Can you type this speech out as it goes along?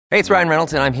Hey, it's Ryan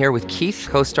Reynolds, and I'm here with Keith,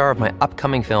 co-star of my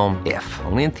upcoming film, If,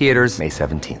 only in theaters May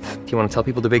 17th. Do you want to tell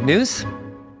people the big news?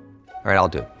 All right, I'll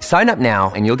do it. Sign up now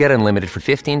and you'll get unlimited for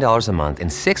 $15 a month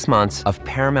and 6 months of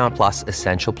Paramount Plus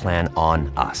Essential Plan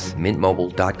on us.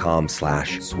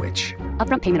 MintMobile.com/switch.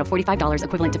 Upfront payment of $45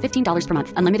 equivalent to $15 per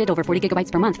month. Unlimited over 40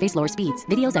 gigabytes per month. Face lower speeds.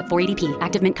 Videos at 480p.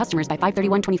 Active Mint customers by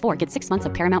 531.24 get 6 months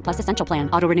of Paramount Plus Essential Plan.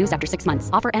 Auto renews after 6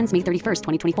 months. Offer ends May 31st,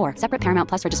 2024. Separate Paramount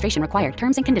Plus registration required.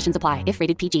 Terms and conditions apply if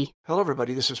rated PG. Hello,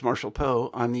 everybody. This is Marshall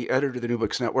Poe. I'm the editor of the New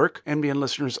Books Network. NBN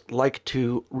listeners like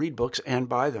to read books and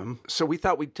buy them. So we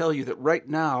thought we'd tell you that right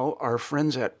now, our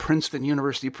friends at Princeton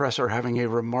University Press are having a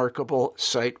remarkable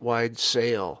site-wide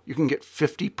sale. You can get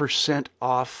 50%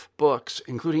 off books,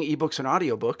 including ebooks and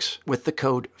audiobooks, with the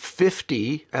code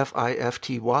 50,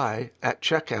 F-I-F-T-Y, at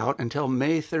checkout until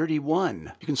May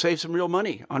 31. You can save some real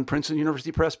money on Princeton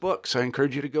University Press books. I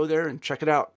encourage you to go there and check it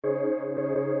out.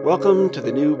 Welcome to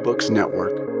the New Books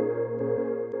Network.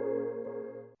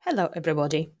 Hello,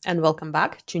 everybody, and welcome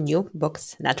back to New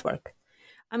Books Network.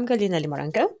 I'm Galina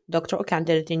Limarenko, doctoral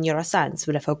candidate in neuroscience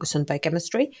with a focus on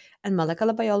biochemistry and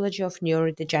molecular biology of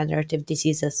neurodegenerative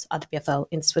diseases at BFL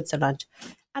in Switzerland,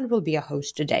 and will be your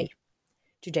host today.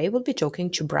 Today we'll be talking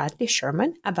to Bradley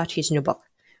Schurman about his new book,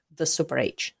 The Super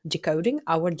Age: Decoding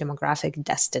Our Demographic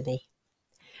Destiny.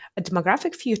 A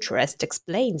demographic futurist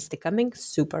explains the coming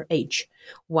super age,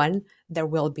 when there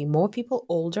will be more people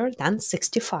older than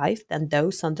 65 than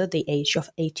those under the age of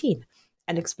 18,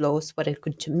 and explores what it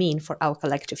could mean for our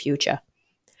collective future.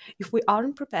 If we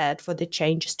aren't prepared for the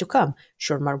changes to come,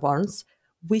 Schurman warns,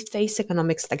 we face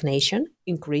economic stagnation,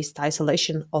 increased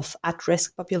isolation of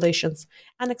at-risk populations,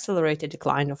 and accelerated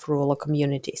decline of rural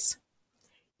communities.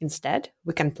 Instead,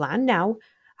 we can plan now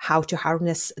how to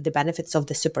harness the benefits of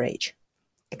the super age.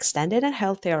 Extended and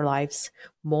healthier lives,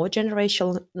 more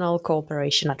generational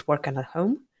cooperation at work and at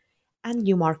home, and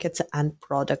new markets and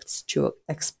products to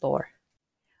explore.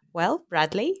 Well,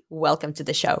 Bradley, welcome to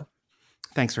the show.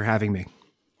 Thanks for having me.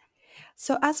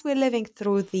 So as we're living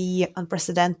through the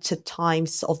unprecedented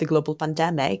times of the global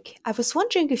pandemic, I was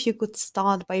wondering if you could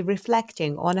start by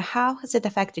reflecting on how has it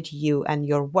affected you and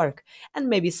your work, and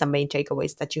maybe some main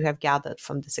takeaways that you have gathered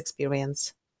from this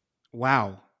experience.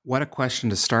 Wow, what a question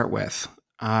to start with.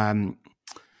 The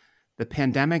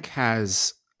pandemic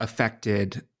has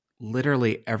affected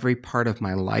literally every part of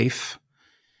my life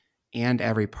and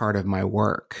every part of my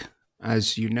work.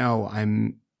 As you know,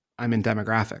 I'm in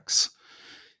demographics.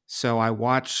 So I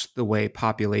watch the way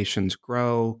populations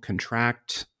grow,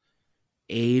 contract,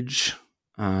 age,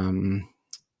 and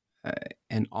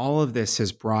all of this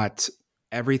has brought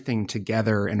everything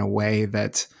together in a way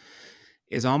that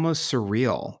is almost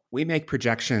surreal. We make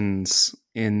projections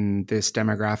in this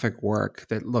demographic work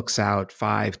that looks out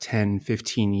 5, 10,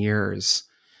 15 years.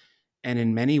 And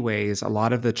in many ways, a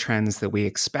lot of the trends that we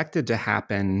expected to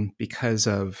happen because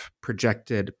of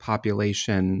projected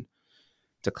population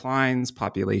declines,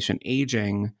 population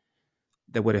aging,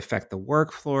 that would affect the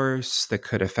workforce, that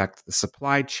could affect the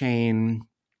supply chain,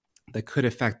 that could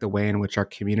affect the way in which our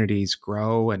communities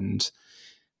grow and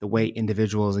the way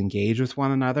individuals engage with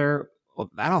one another. Well,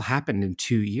 that'll happen in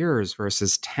 2 years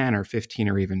versus 10 or 15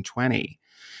 or even 20.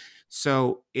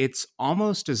 So it's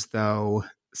almost as though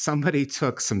somebody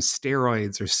took some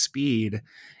steroids or speed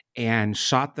and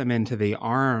shot them into the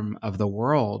arm of the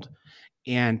world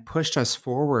and pushed us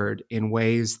forward in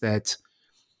ways that,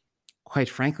 quite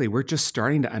frankly, we're just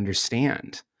starting to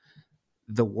understand.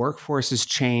 The workforce has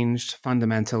changed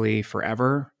fundamentally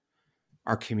forever.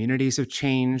 Our communities have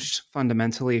changed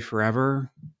fundamentally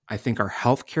forever. I think our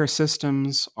healthcare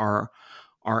systems are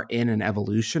in an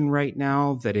evolution right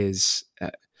now that is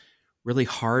really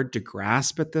hard to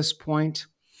grasp at this point.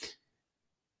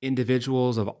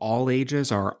 Individuals of all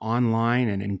ages are online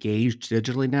and engaged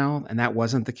digitally now, and that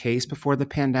wasn't the case before the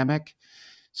pandemic.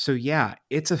 So yeah,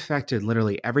 it's affected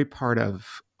literally every part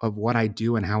of what I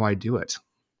do and how I do it.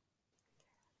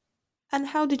 And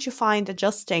how did you find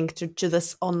adjusting to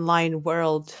this online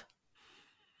world?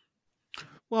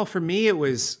 Well, for me, it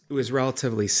was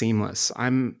relatively seamless.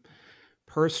 I'm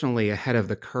personally ahead of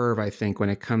the curve, I think, when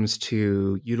it comes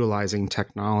to utilizing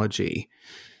technology.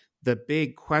 The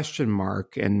big question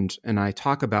mark, and I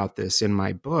talk about this in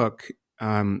my book,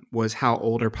 was how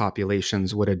older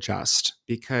populations would adjust,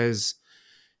 because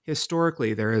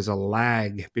historically there is a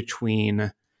lag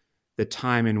between the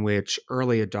time in which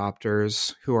early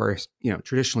adopters, who are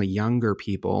traditionally younger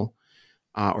people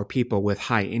or people with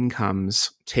high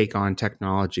incomes, take on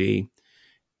technology,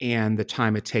 and the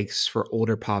time it takes for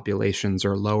older populations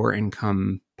or lower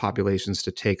income populations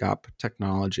to take up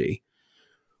technology.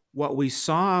 What we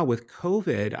saw with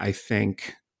COVID,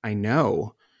 I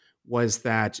know, was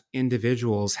that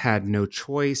individuals had no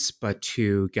choice but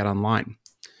to get online.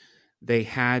 They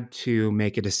had to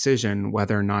make a decision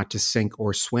whether or not to sink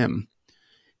or swim.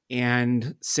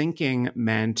 And sinking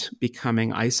meant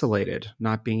becoming isolated,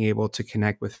 not being able to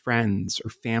connect with friends or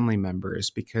family members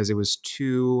because there was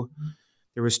too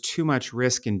much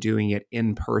risk in doing it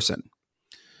in person.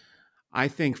 I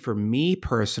think for me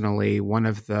personally, one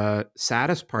of the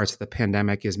saddest parts of the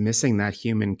pandemic is missing that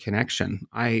human connection.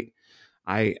 I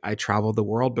traveled the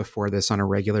world before this on a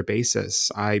regular basis.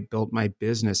 I built my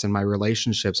business and my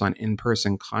relationships on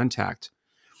in-person contact.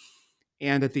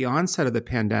 And at the onset of the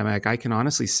pandemic, I can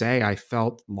honestly say I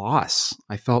felt loss.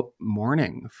 I felt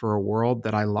mourning for a world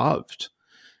that I loved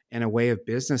and a way of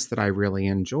business that I really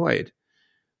enjoyed.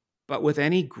 But with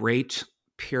any great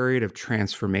period of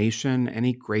transformation,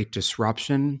 any great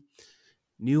disruption,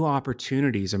 new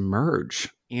opportunities emerge.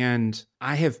 And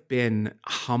I have been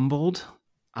humbled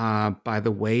by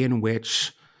the way in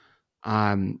which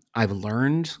I've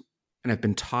learned and have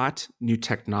been taught new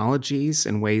technologies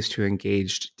and ways to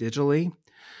engage digitally.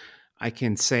 I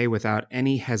can say without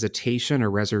any hesitation or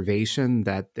reservation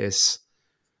that this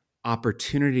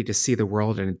opportunity to see the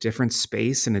world in a different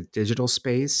space, in a digital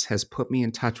space, has put me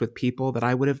in touch with people that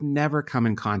I would have never come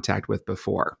in contact with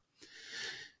before.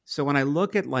 So when I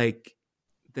look at like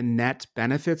the net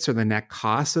benefits or the net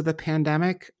costs of the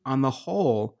pandemic, on the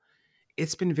whole,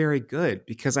 it's been very good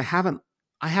because I haven't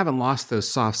lost those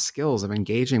soft skills of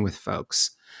engaging with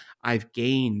folks. I've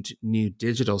gained new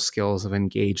digital skills of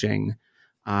engaging,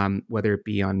 whether it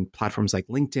be on platforms like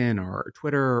LinkedIn or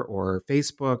Twitter or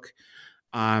Facebook,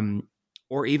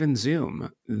 or even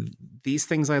Zoom. These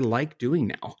things I like doing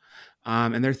now.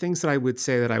 And they're things that I would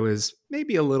say that I was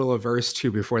maybe a little averse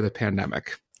to before the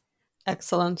pandemic.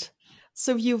 Excellent.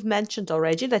 So you've mentioned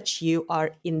already that you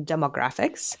are in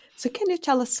demographics. So can you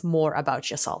tell us more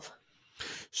about yourself?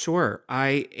 Sure.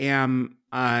 I am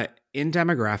in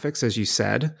demographics, as you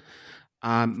said.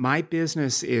 My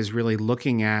business is really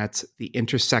looking at the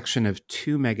intersection of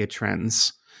two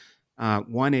megatrends.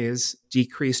 One is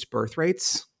decreased birth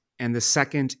rates, and the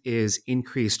second is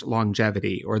increased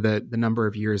longevity, or the number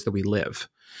of years that we live.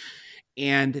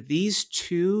 And these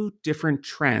two different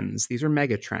trends, these are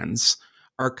megatrends,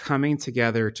 are coming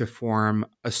together to form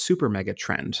a super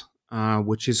megatrend,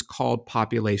 which is called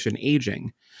population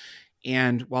aging.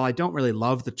 And while I don't really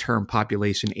love the term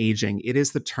population aging, it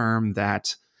is the term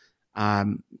that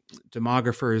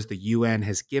demographers, the UN,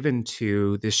 has given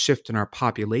to this shift in our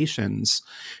populations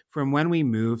from when we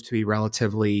move to be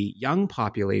relatively young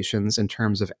populations in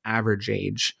terms of average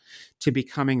age to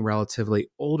becoming relatively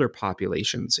older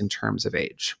populations in terms of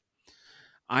age.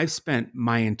 I've spent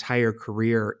my entire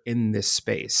career in this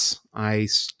space. I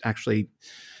actually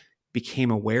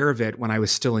became aware of it when I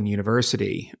was still in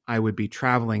university. I would be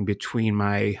traveling between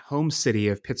my home city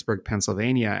of Pittsburgh,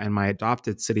 Pennsylvania, and my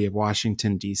adopted city of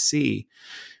Washington, D.C.,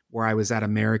 where I was at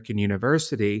American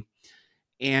University.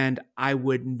 And I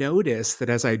would notice that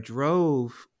as I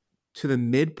drove to the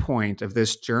midpoint of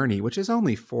this journey, which is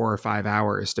only 4 or 5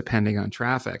 hours, depending on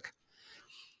traffic,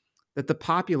 that the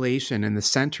population in the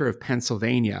center of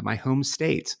Pennsylvania, my home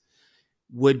state,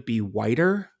 would be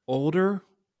whiter, older,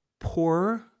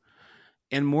 poorer,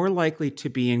 and more likely to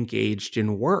be engaged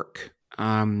in work,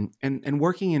 and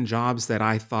working in jobs that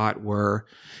I thought were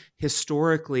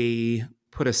historically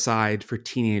put aside for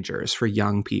teenagers, for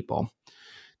young people.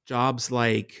 Jobs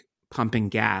like pumping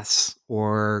gas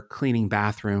or cleaning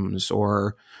bathrooms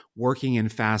or working in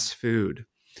fast food.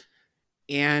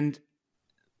 And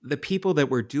the people that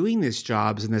were doing these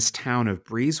jobs in this town of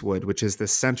Breezewood, which is the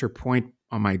center point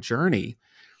on my journey,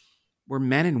 were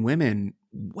men and women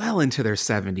well into their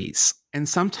 70s and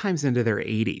sometimes into their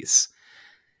 80s.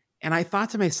 And I thought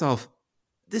to myself,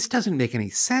 this doesn't make any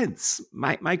sense.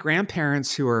 My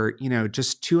grandparents, who are,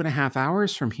 just 2.5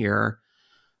 hours from here,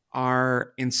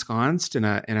 are ensconced in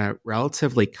a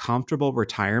relatively comfortable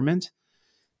retirement.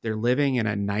 They're living in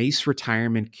a nice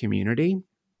retirement community,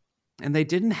 and they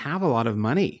didn't have a lot of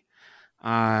money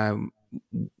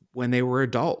when they were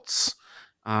adults.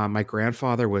 My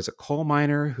grandfather was a coal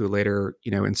miner who later,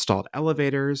 installed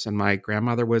elevators, and my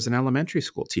grandmother was an elementary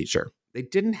school teacher. They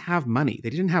didn't have money. They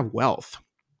didn't have wealth.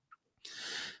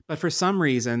 But for some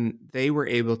reason, they were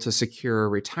able to secure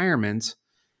retirement,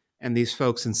 and these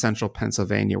folks in central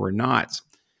Pennsylvania were not.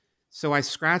 So I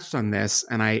scratched on this,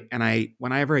 and I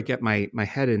whenever I get my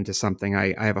head into something,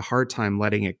 I have a hard time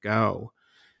letting it go.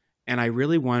 And I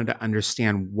really wanted to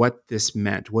understand what this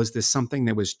meant. Was this something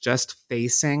that was just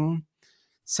facing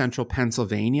central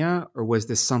Pennsylvania, or was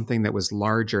this something that was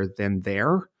larger than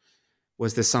there?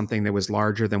 Was this something that was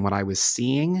larger than what I was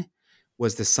seeing?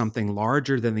 Was this something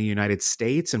larger than the United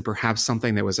States and perhaps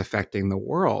something that was affecting the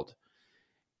world?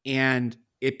 And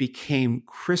it became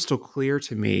crystal clear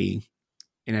to me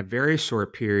in a very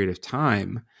short period of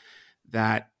time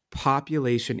that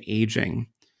population aging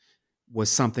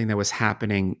was something that was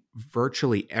happening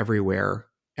virtually everywhere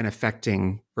and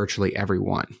affecting virtually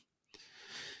everyone.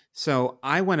 So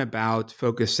I went about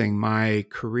focusing my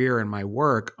career and my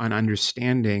work on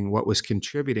understanding what was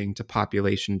contributing to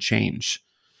population change,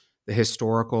 the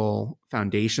historical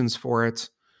foundations for it,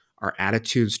 our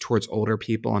attitudes towards older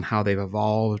people and how they've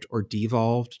evolved or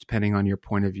devolved, depending on your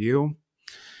point of view,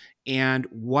 and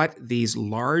what these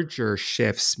larger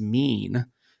shifts mean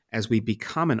as we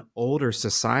become an older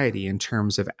society in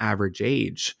terms of average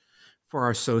age for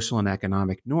our social and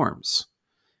economic norms.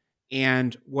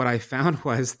 And what I found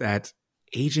was that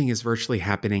aging is virtually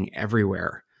happening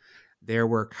everywhere. There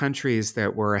were countries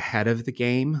that were ahead of the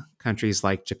game, countries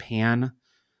like Japan,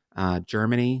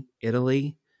 Germany,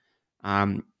 Italy,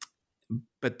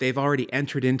 but they've already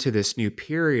entered into this new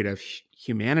period of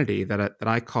humanity that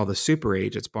I call the super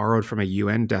age. It's borrowed from a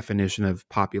UN definition of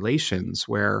populations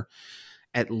where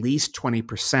at least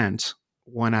 20%,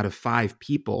 1 out of 5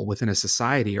 people within a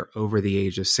society are over the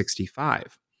age of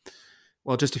 65.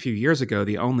 Well, just a few years ago,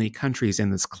 the only countries in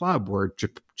this club were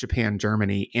Japan,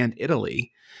 Germany, and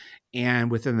Italy.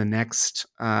 And within the next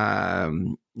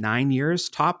 9 years,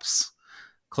 tops,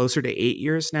 closer to 8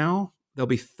 years now, there'll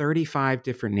be 35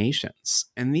 different nations.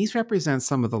 And these represent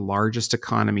some of the largest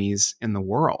economies in the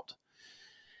world.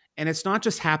 And it's not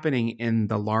just happening in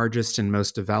the largest and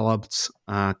most developed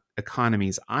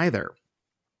economies either.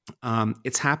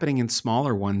 It's happening in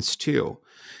smaller ones too.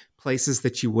 Places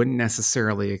that you wouldn't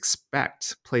necessarily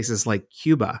expect, places like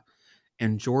Cuba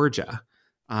and Georgia,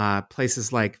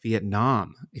 places like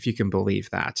Vietnam, if you can believe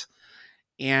that.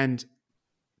 And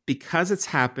because it's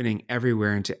happening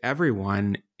everywhere and to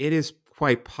everyone, it is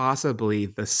quite possibly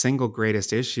the single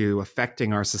greatest issue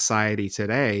affecting our society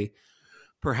today,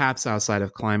 perhaps outside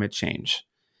of climate change.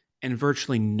 And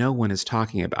virtually no one is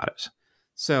talking about it.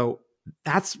 So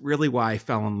that's really why I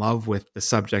fell in love with the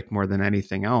subject more than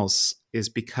anything else, is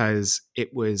because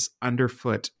it was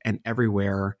underfoot and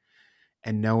everywhere,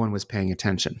 and no one was paying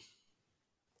attention.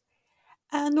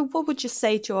 And what would you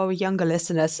say to our younger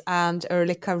listeners and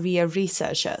early career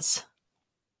researchers?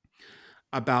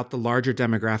 About the larger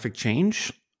demographic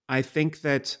change, I think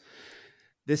that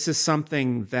this is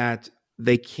something that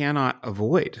they cannot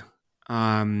avoid.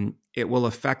 It will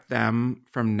affect them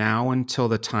from now until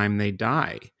the time they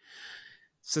die.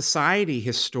 Society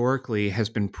historically has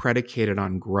been predicated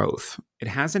on growth. It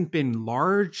hasn't been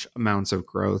large amounts of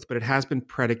growth, but it has been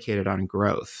predicated on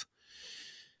growth.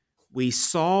 We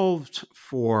solved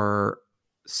for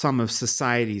some of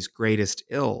society's greatest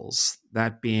ills,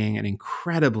 that being an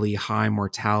incredibly high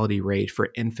mortality rate for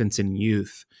infants and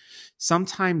youth,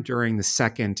 sometime during the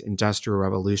Second Industrial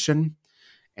Revolution,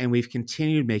 and we've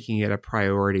continued making it a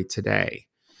priority today.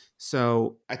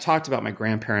 So I talked about my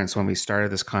grandparents when we started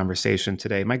this conversation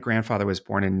today. My grandfather was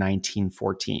born in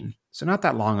 1914, so not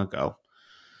that long ago,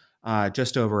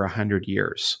 just over 100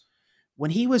 years. When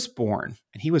he was born,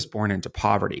 and he was born into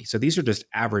poverty, so these are just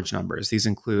average numbers. These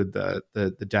include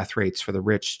the death rates for the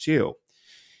rich too.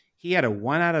 He had a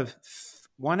 1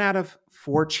 out of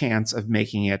 4 chance of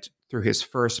making it through his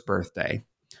first birthday,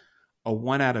 a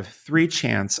 1 out of 3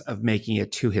 chance of making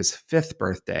it to his 5th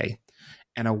birthday,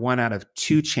 and a 1 out of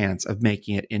 2 chance of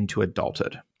making it into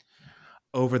adulthood.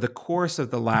 Over the course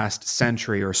of the last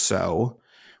century or so,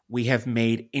 we have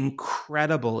made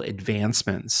incredible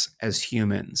advancements as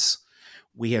humans.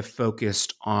 We have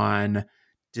focused on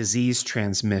disease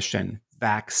transmission,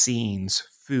 vaccines,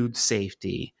 food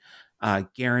safety,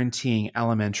 guaranteeing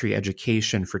elementary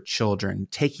education for children,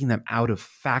 taking them out of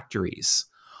factories.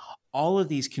 All of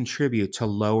these contribute to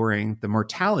lowering the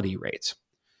mortality rate.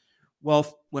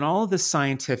 Well, when all of this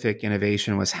scientific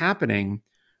innovation was happening,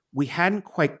 we hadn't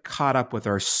quite caught up with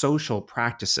our social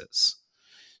practices.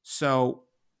 So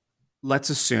let's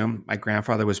assume my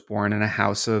grandfather was born in a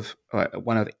house of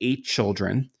one of 8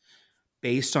 children.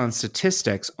 Based on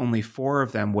statistics, only 4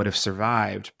 of them would have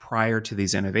survived prior to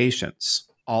these innovations.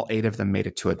 All 8 of them made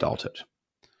it to adulthood.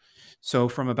 So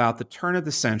from about the turn of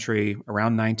the century,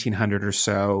 around 1900 or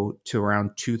so, to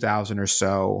around 2000 or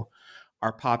so,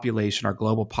 our population, our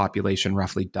global population,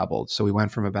 roughly doubled. So we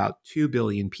went from about 2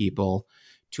 billion people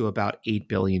to about 8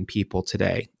 billion people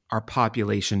today. Our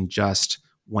population just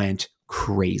went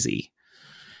crazy.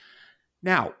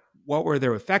 Now, what were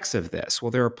the effects of this? Well,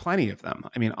 there are plenty of them.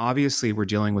 I mean, obviously, we're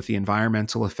dealing with the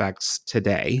environmental effects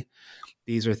today.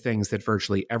 These are things that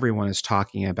virtually everyone is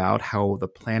talking about, how the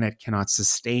planet cannot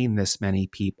sustain this many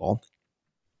people.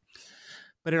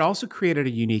 But it also created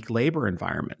a unique labor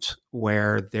environment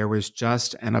where there was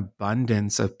just an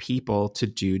abundance of people to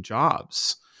do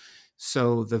jobs.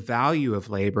 So the value of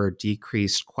labor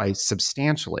decreased quite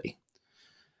substantially.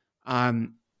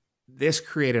 This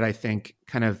created, I think,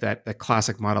 kind of that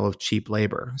classic model of cheap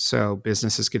labor. So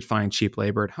businesses could find cheap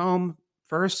labor at home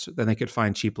first, then they could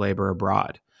find cheap labor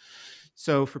abroad.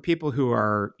 So for people who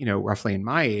are, roughly in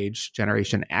my age,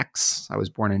 Generation X, I was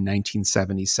born in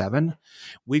 1977,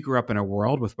 we grew up in a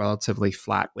world with relatively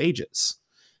flat wages.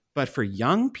 But for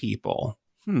young people,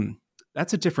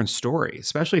 that's a different story,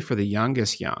 especially for the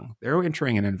youngest young. They're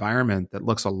entering an environment that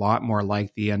looks a lot more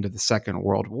like the end of the Second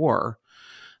World War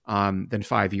than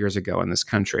 5 years ago in this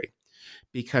country,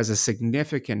 because a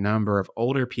significant number of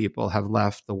older people have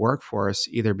left the workforce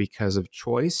either because of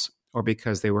choice or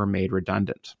because they were made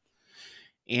redundant.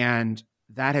 And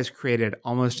that has created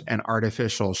almost an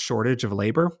artificial shortage of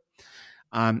labor.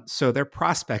 So their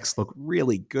prospects look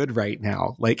really good right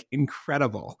now, like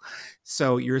incredible.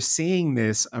 So you're seeing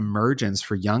this emergence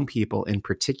for young people in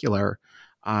particular,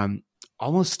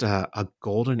 almost a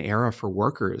golden era for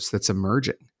workers that's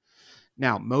emerging.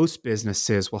 Now, most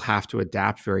businesses will have to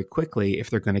adapt very quickly if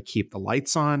they're going to keep the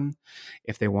lights on,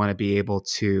 if they want to be able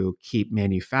to keep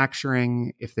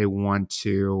manufacturing, if they want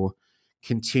to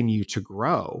continue to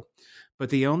grow. But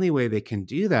the only way they can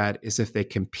do that is if they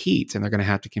compete, and they're going to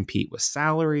have to compete with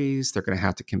salaries. They're going to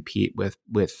have to compete with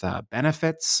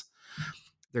benefits.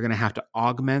 They're going to have to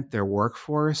augment their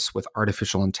workforce with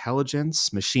artificial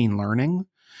intelligence, machine learning.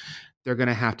 They're going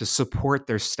to have to support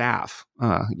their staff,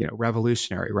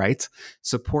 revolutionary, right?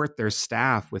 Support their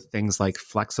staff with things like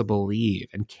flexible leave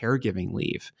and caregiving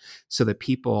leave so that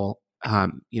people,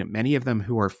 many of them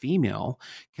who are female,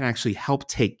 can actually help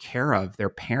take care of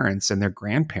their parents and their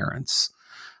grandparents.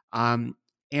 And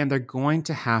they're going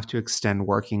to have to extend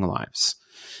working lives.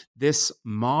 This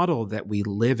model that we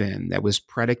live in, that was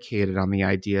predicated on the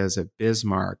ideas of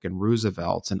Bismarck and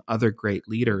Roosevelt and other great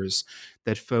leaders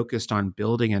that focused on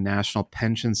building a national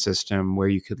pension system where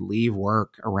you could leave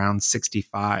work around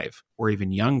 65 or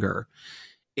even younger,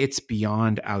 it's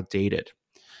beyond outdated.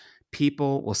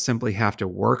 People will simply have to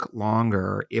work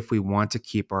longer if we want to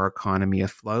keep our economy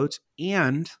afloat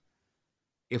and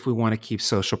if we want to keep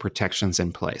social protections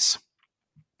in place.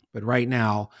 But right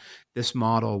now, this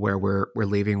model where we're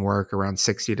leaving work around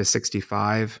 60 to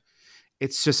 65,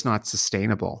 it's just not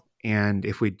sustainable. And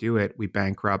if we do it, we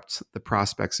bankrupt the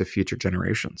prospects of future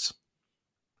generations.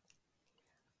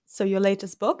 So your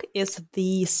latest book is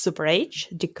The Super Age,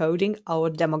 Decoding Our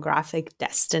Demographic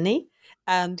Destiny.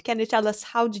 And can you tell us,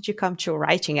 how did you come to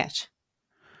writing it?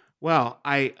 Well,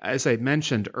 as I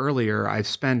mentioned earlier, I've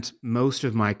spent most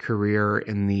of my career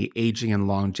in the aging and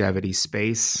longevity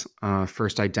space,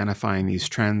 first identifying these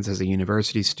trends as a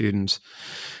university student,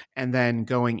 and then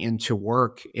going into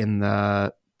work in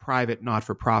the private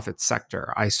not-for-profit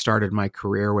sector. I started my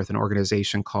career with an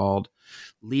organization called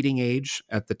Leading Age.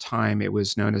 At the time, it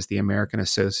was known as the American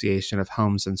Association of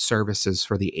Homes and Services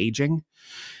for the Aging.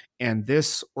 And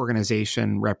this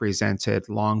organization represented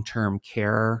long-term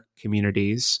care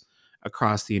communities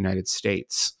across the United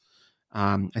States.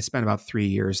 I spent about 3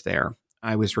 years there.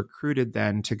 I was recruited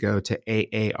then to go to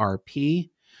AARP,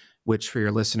 which, for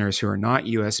your listeners who are not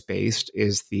US-based,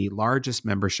 is the largest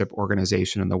membership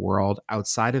organization in the world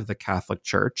outside of the Catholic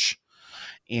Church.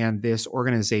 And this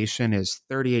organization is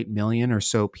 38 million or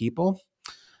so people,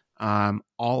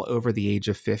 all over the age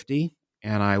of 50.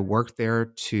 And I worked there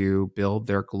to build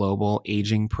their global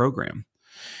aging program.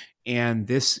 And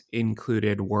this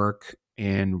included work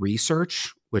in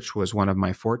research, which was one of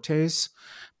my fortes,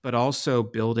 but also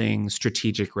building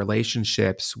strategic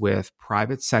relationships with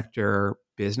private sector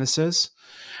businesses,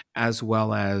 as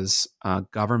well as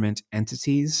government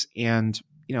entities and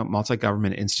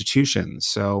multi-government institutions.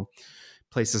 So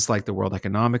places like the World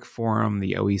Economic Forum,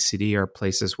 the OECD are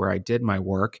places where I did my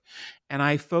work. And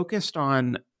I focused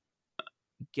on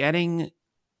getting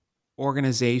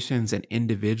organizations and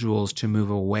individuals to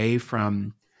move away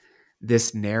from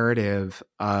this narrative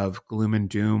of gloom and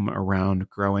doom around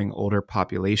growing older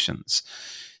populations.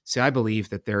 See, I believe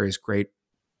that there is great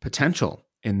potential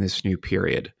in this new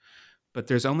period, but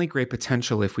there's only great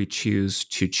potential if we choose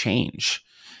to change.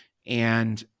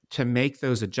 And to make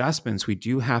those adjustments, we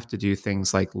do have to do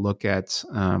things like look at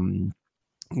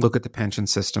the pension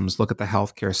systems, look at the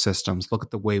healthcare systems, look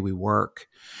at the way we work.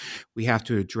 We have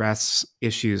to address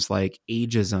issues like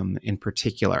ageism in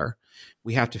particular.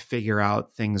 We have to figure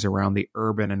out things around the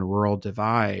urban and rural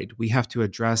divide. We have to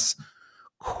address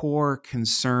core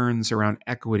concerns around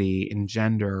equity in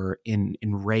gender, in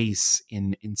race,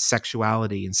 in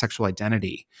sexuality and sexual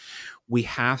identity. We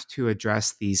have to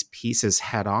address these pieces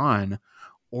head on,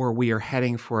 or we are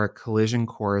heading for a collision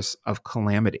course of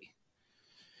calamity.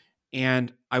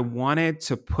 And I wanted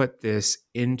to put this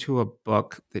into a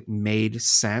book that made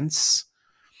sense,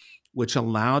 which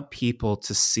allowed people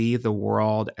to see the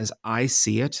world as I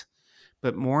see it,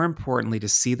 but more importantly, to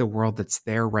see the world that's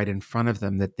there right in front of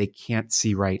them that they can't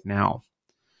see right now.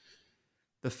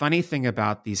 The funny thing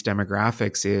about these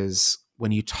demographics is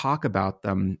when you talk about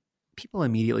them, people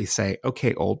immediately say,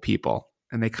 okay, old people.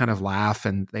 And they kind of laugh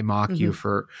and they mock you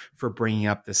for bringing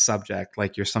up this subject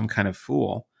like you're some kind of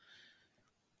fool.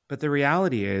 But the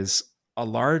reality is a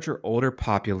larger, older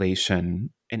population,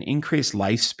 an increased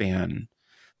lifespan,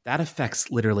 that affects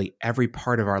literally every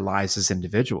part of our lives as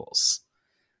individuals.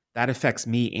 That affects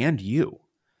me and you.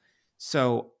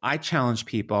 So I challenge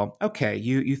people, okay,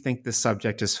 you think this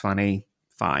subject is funny,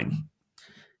 fine.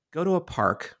 Go to a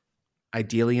park,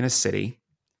 ideally in a city,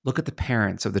 look at the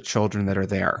parents of the children that are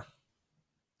there.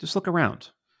 Just look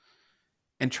around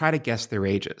and try to guess their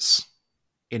ages.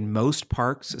 In most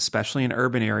parks, especially in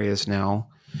urban areas now,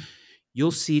 you'll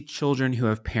see children who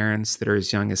have parents that are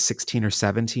as young as 16 or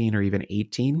 17 or even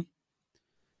 18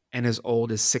 and as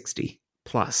old as 60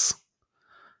 plus.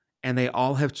 And they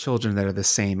all have children that are the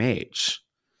same age.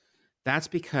 That's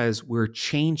because we're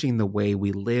changing the way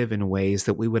we live in ways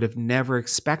that we would have never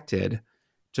expected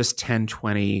just 10,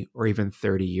 20, or even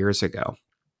 30 years ago.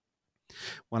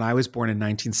 When I was born in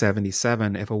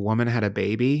 1977, if a woman had a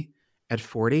baby at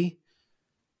 40,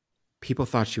 people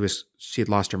thought she had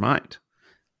lost her mind.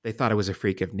 They thought it was a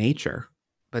freak of nature.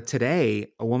 But today,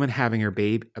 a woman having a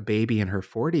baby in her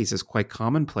 40s is quite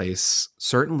commonplace,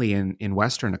 certainly in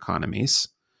Western economies.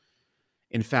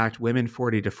 In fact, women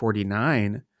 40 to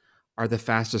 49 are the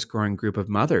fastest growing group of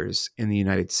mothers in the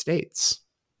United States.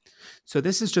 So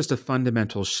this is just a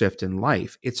fundamental shift in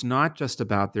life. It's not just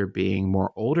about there being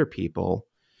more older people.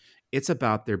 It's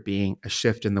about there being a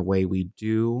shift in the way we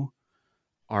do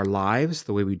our lives,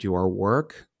 the way we do our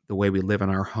work, the way we live in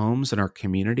our homes and our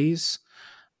communities,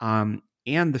 and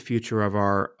the future of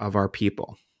our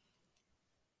people.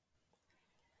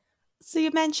 So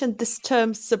you mentioned this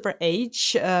term super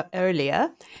age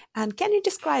earlier. And can you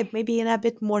describe maybe in a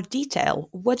bit more detail,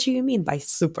 what do you mean by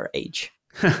super age?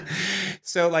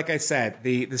 So like I said,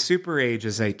 the super age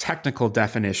is a technical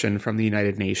definition from the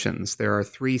United Nations. There are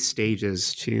 3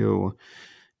 stages to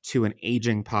an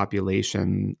aging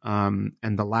population, and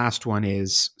the last one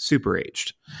is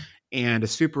superaged. And a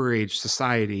superaged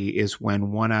society is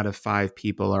when 1 out of 5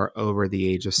 people are over the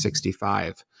age of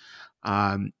 65,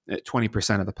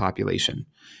 20% of the population.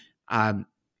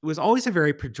 It was always a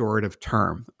very pejorative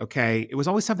term, okay? It was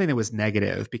always something that was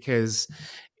negative because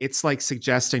it's like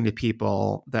suggesting to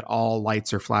people that all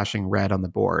lights are flashing red on the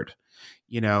board.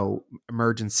 You know,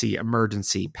 emergency,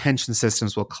 pension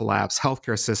systems will collapse,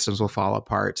 healthcare systems will fall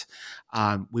apart.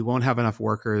 We won't have enough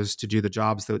workers to do the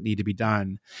jobs that need to be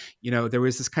done. You know, there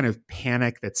was this kind of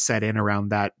panic that set in around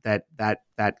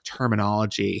that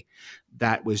terminology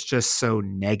that was just so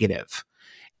negative.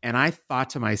 And I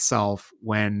thought to myself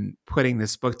when putting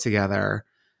this book together,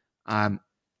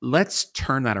 let's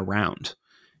turn that around,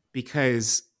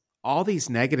 because all these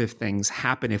negative things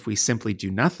happen if we simply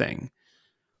do nothing.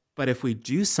 But if we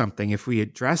do something, if we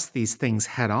address these things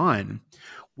head on,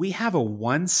 we have a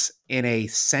once in a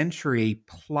century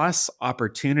plus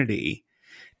opportunity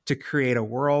to create a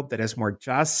world that is more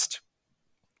just,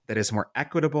 that is more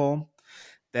equitable,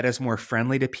 that is more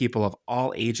friendly to people of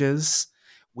all ages.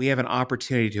 We have an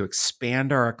opportunity to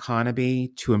expand our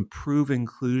economy, to improve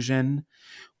inclusion.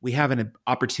 We have an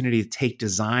opportunity to take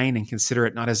design and consider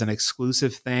it not as an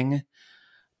exclusive thing,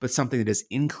 but something that is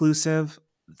inclusive.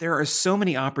 There are so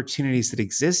many opportunities that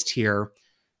exist here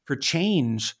for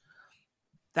change.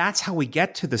 That's how we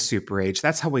get to the super age.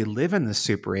 That's how we live in the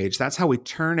super age. That's how we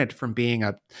turn it from being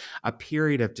a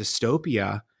period of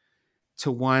dystopia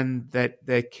to one that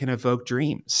can evoke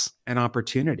dreams and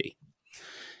opportunity.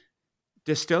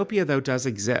 Dystopia, though, does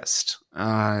exist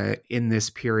in this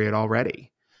period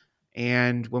already.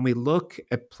 And when we look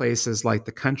at places like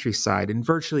the countryside, in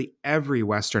virtually every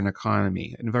Western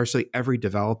economy, in virtually every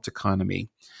developed economy,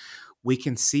 we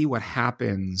can see what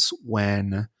happens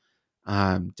when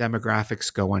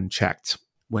demographics go unchecked,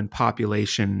 when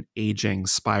population aging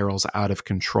spirals out of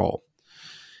control.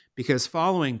 Because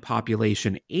following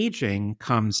population aging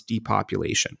comes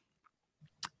depopulation.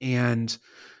 And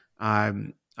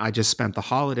I just spent the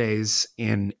holidays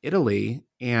in Italy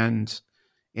and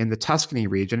in the Tuscany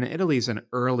region. Italy is an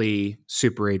early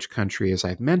superage country, as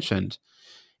I've mentioned.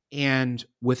 And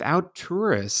without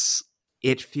tourists,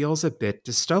 it feels a bit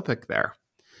dystopic there.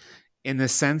 in the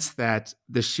sense that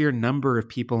the sheer number of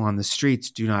people on the streets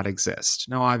do not exist.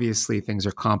 Now, obviously, things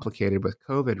are complicated with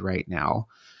COVID right now.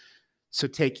 So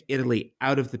take Italy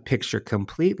out of the picture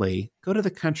completely. Go to the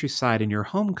countryside in your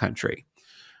home country.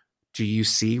 Do you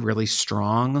see really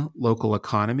strong local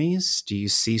economies? Do you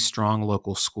see strong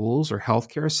local schools or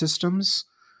healthcare systems?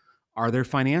 Are there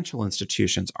financial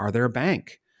institutions? Are there a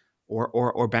bank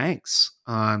or banks?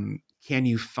 Can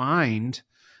you find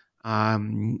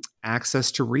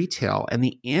access to retail? And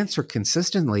the answer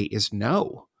consistently is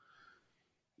no.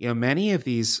 Many of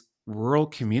these rural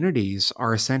communities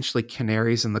are essentially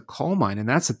canaries in the coal mine. And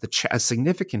that's a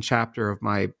significant chapter of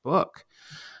my book,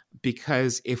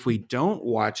 because if we don't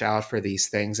watch out for these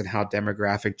things and how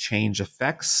demographic change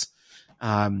affects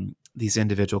these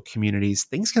individual communities,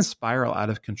 things can spiral out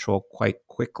of control quite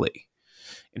quickly.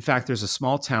 In fact, there's a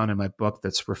small town in my book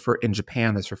in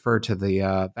Japan that's referred to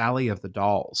the Valley of the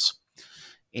Dolls.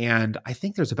 And I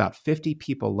think there's about 50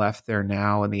 people left there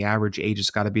now, and the average age has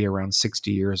got to be around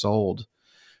 60 years old.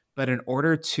 But in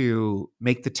order to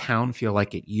make the town feel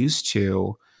like it used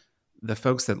to, the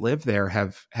folks that live there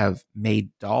have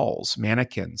made dolls,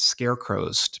 mannequins,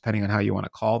 scarecrows, depending on how you want to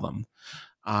call them,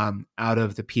 out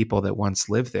of the people that once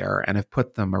lived there, and have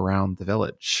put them around the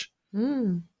village.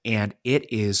 Mm. And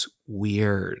it is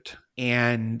weird.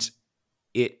 And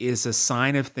it is a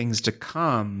sign of things to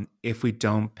come if we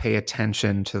don't pay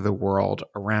attention to the world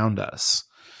around us.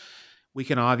 We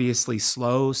can obviously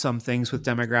slow some things with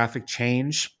demographic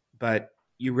change, but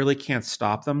you really can't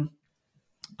stop them.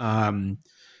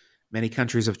 Many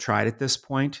countries have tried at this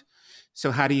point.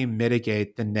 So how do you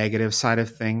mitigate the negative side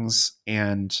of things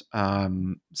and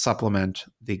supplement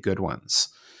the good ones?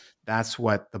 That's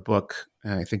what the book,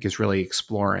 I think, is really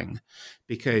exploring,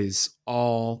 because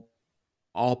all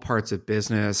parts of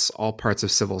business, all parts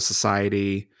of civil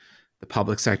society, the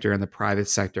public sector and the private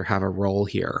sector have a role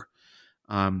here.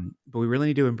 But we really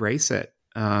need to embrace it.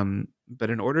 But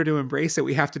in order to embrace it,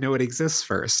 we have to know it exists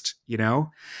first,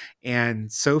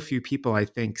 And so few people, I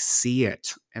think, see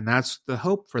it. And that's the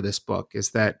hope for this book,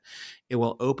 is that it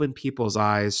will open people's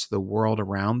eyes to the world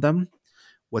around them,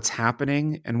 what's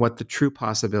happening, and what the true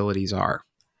possibilities are.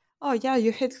 Oh, yeah,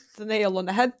 you hit the nail on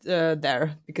the head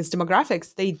there, because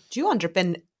demographics, they do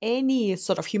underpin any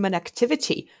sort of human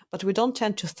activity, but we don't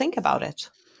tend to think about it.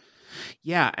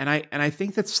 Yeah, and I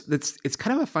think that's it's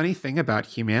kind of a funny thing about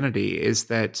humanity, is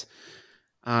that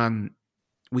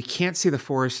we can't see the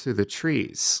forest through the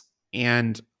trees.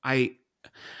 And I'm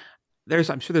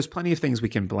sure there's plenty of things we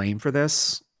can blame for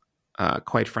this.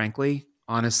 Quite frankly,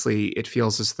 honestly, it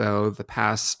feels as though the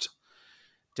past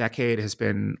decade has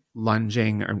been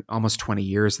lunging, or almost 20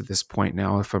 years at this point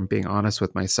now, if I'm being honest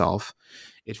with myself.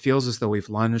 It feels as though we've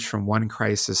lunged from one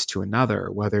crisis to another,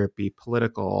 whether it be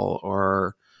political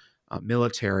or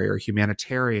military or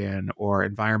humanitarian or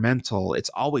environmental. It's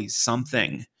always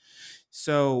something.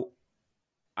 So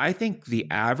I think the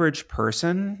average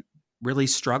person really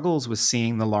struggles with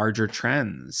seeing the larger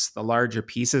trends, the larger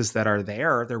pieces that are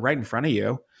there. They're right in front of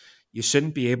you. You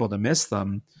shouldn't be able to miss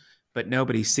them, but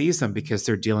nobody sees them because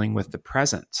they're dealing with the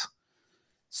present.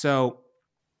 So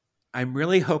I'm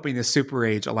really hoping the Super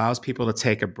Age allows people to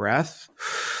take a breath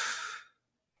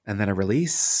and then a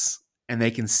release, and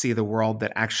they can see the world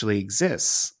that actually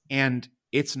exists. And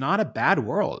it's not a bad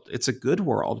world. It's a good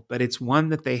world, but it's one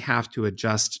that they have to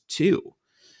adjust to.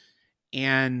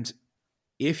 And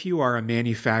if you are a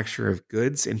manufacturer of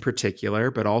goods in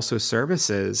particular, but also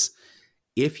services,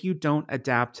 if you don't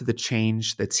adapt to the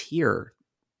change that's here,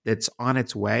 that's on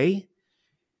its way,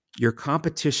 your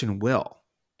competition will,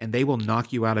 and they will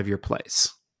knock you out of your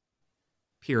place.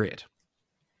 Period.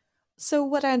 So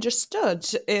what I understood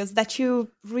is that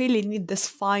you really need this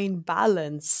fine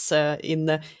balance in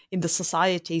the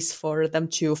societies for them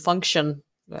to function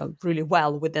really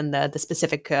well within the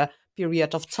specific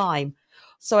period of time.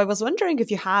 So I was wondering if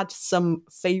you had some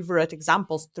favorite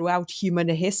examples throughout human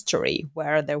history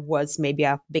where there was maybe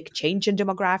a big change in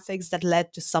demographics that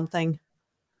led to something.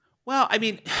 Well, I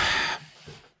mean,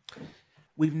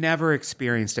 we've never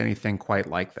experienced anything quite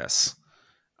like this.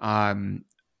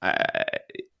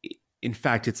 In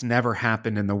fact, it's never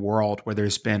happened in the world where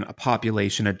there's been a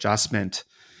population adjustment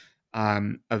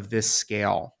of this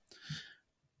scale.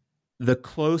 The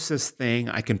closest thing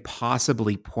I can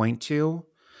possibly point to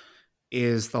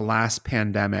is the last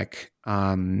pandemic,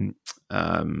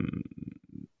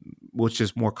 which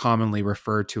is more commonly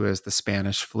referred to as the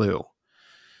Spanish flu.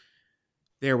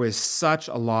 There was such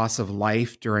a loss of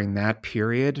life during that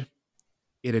period,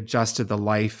 it adjusted the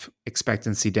life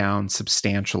expectancy down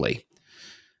substantially.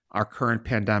 Our current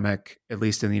pandemic, at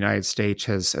least in the United States,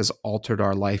 has altered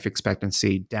our life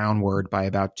expectancy downward by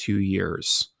about 2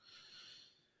 years.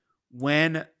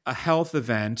 When a health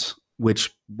event,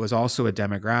 which was also a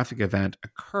demographic event,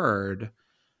 occurred,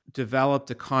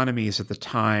 developed economies at the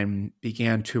time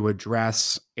began to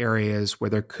address areas where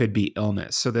there could be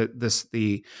illness. So that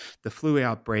the flu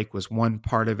outbreak was one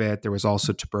part of it. There was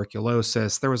also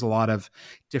tuberculosis. There was a lot of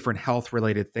different health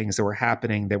related things that were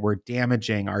happening that were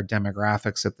damaging our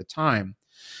demographics at the time.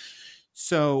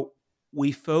 So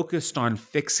we focused on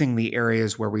fixing the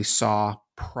areas where we saw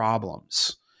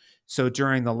problems. So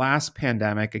during the last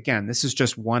pandemic, again, this is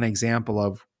just one example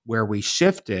of where we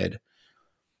shifted.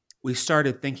 We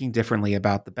started thinking differently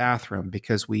about the bathroom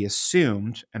because we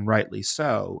assumed, and rightly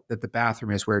so, that the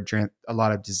bathroom is where a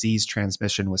lot of disease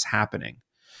transmission was happening.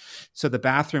 So the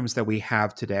bathrooms that we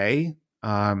have today,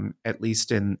 at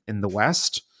least in the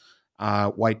West,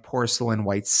 white porcelain,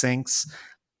 white sinks,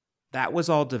 that was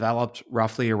all developed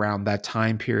roughly around that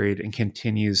time period and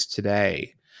continues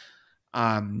today.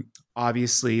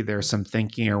 Obviously, there's some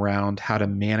thinking around how to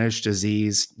manage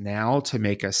disease now to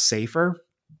make us safer.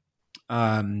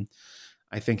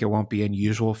 I think it won't be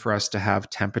unusual for us to have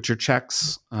temperature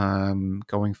checks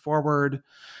going forward.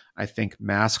 I think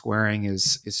mask wearing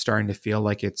is starting to feel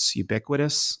like it's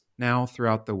ubiquitous now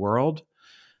throughout the world.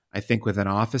 I think within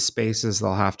office spaces,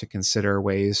 they'll have to consider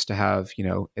ways to have,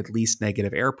 at least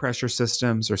negative air pressure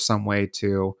systems or some way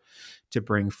to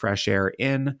bring fresh air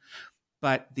in.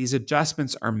 But these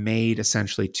adjustments are made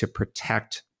essentially to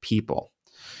protect people.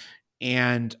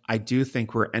 And I do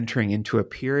think we're entering into a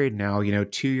period now,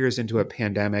 2 years into a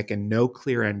pandemic and no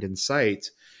clear end in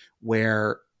sight,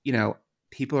 where,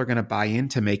 people are going to buy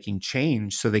into making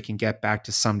change so they can get back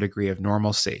to some degree of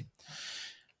normalcy.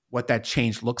 What that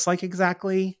change looks like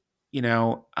exactly,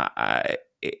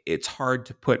 it's hard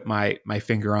to put my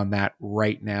finger on that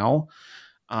right now.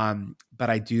 But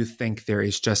I do think there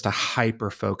is just a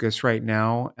hyper focus right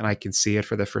now, and I can see it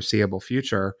for the foreseeable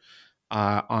future,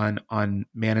 on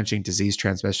managing disease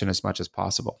transmission as much as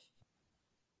possible.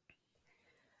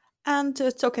 And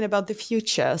talking about the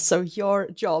future, so your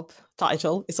job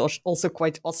title is also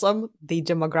quite awesome, the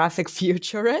demographic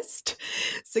futurist.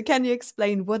 So can you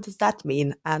explain what does that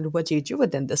mean and what do you do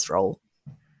within this role?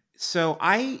 So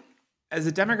as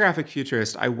a demographic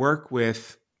futurist, I work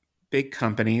with big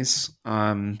companies,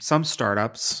 some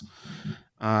startups,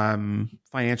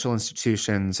 financial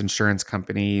institutions, insurance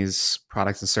companies,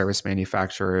 products and service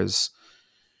manufacturers,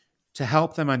 to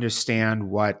help them understand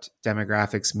what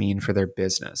demographics mean for their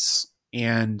business.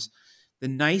 And the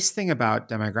nice thing about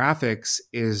demographics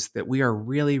is that we are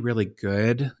really, really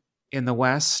good in the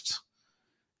West,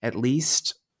 at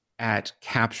least, at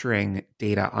capturing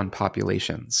data on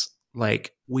populations.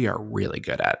 Like, we are really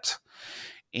good at.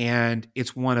 And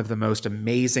it's one of the most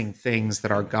amazing things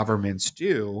that our governments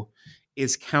do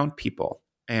is count people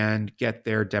and get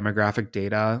their demographic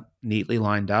data neatly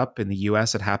lined up. In the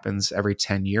US, it happens every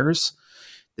 10 years.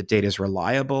 The data is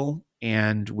reliable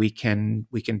and we can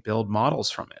build models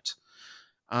from it.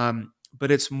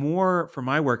 But it's more, for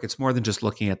my work, it's more than just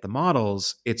looking at the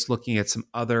models. It's looking at some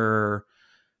other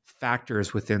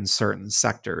factors within certain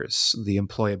sectors, the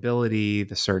employability,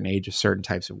 the certain age of certain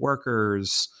types of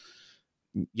workers,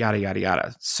 yada, yada,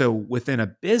 yada. So within a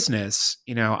business,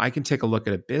 I can take a look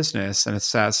at a business and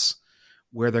assess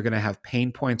where they're going to have pain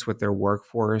points with their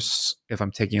workforce. If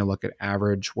I'm taking a look at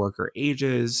average worker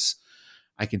ages,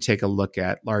 I can take a look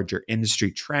at larger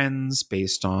industry trends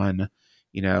based on,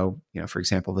 for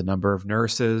example, the number of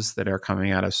nurses that are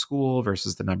coming out of school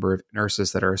versus the number of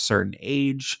nurses that are a certain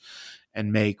age,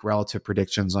 and make relative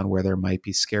predictions on where there might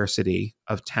be scarcity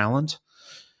of talent.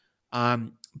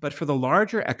 But for the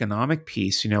larger economic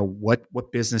piece,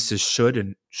 what businesses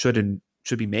should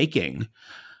be making,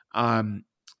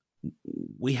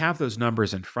 we have those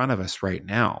numbers in front of us right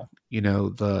now.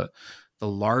 The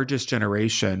largest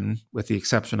generation, with the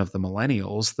exception of the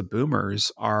millennials, the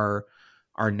boomers, are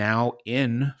now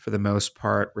in, for the most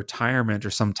part, retirement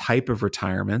or some type of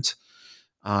retirement.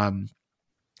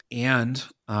 And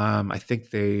I think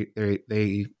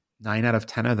they 9 out of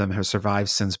 10 of them have survived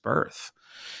since birth.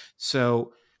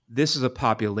 So this is a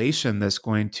population that's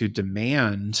going to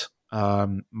demand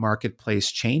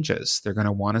marketplace changes. They're going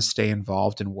to want to stay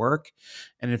involved in work.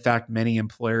 And in fact, many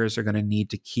employers are going to need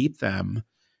to keep them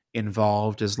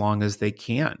involved as long as they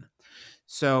can.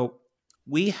 So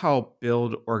we help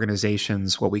build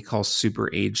organizations, what we call super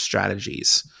age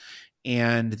strategies.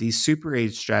 And these super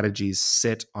age strategies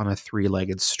sit on a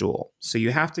 3-legged stool. So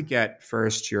you have to get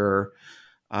first your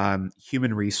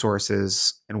human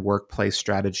resources and workplace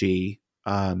strategy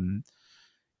in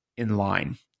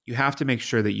line. You have to make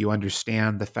sure that you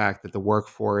understand the fact that the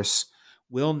workforce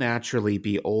will naturally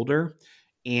be older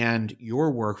and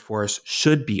your workforce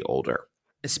should be older.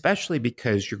 especially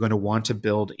because you're going to want to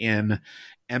build in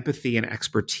empathy and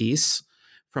expertise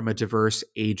from a diverse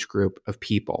age group of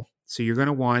people. So you're going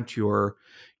to want your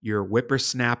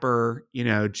whippersnapper,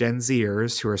 Gen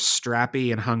Zers who are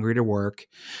strappy and hungry to work,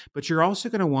 but you're also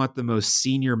going to want the most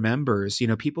senior members,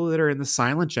 people that are in the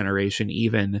silent generation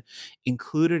even,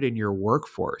 included in your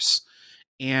workforce.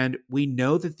 And we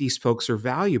know that these folks are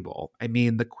valuable. I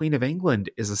mean, the Queen of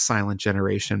England is a silent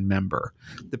generation member.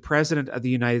 The President of the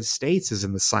United States is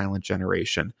in the silent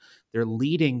generation. They're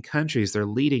leading countries, they're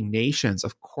leading nations.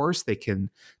 Of course they can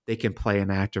play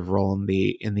an active role in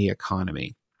the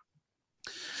economy.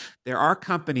 There are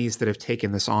companies that have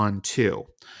taken this on too.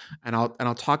 And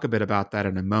I'll talk a bit about that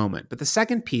in a moment. But the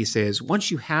second piece is, once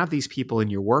you have these people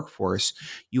in your workforce,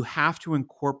 you have to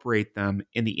incorporate them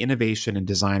in the innovation and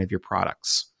design of your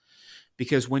products.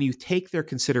 Because when you take their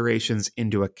considerations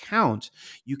into account,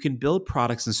 you can build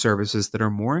products and services that are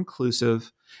more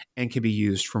inclusive and can be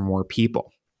used for more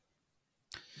people.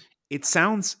 It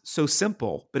sounds so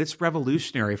simple, but it's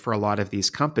revolutionary for a lot of these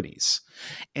companies.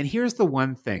 And here's the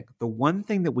one thing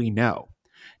that we know: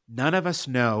 none of us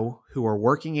know who are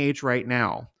working age right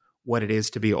now what it is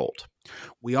to be old.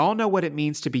 We all know what it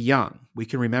means to be young. We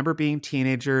can remember being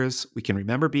teenagers. We can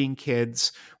remember being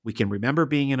kids. We can remember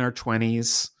being in our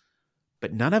 20s.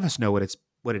 But none of us know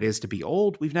what it is to be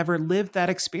old. We've never lived that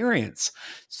experience.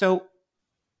 So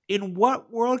in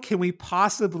what world can we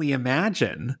possibly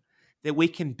imagine that we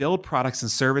can build products and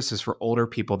services for older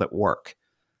people that work?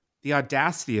 The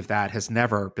audacity of that has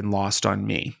never been lost on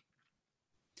me.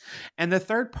 And the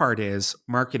third part is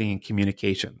marketing and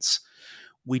communications.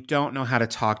 We don't know how to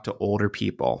talk to older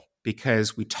people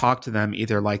because we talk to them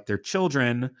either like they're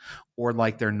children or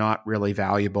like they're not really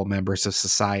valuable members of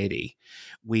society.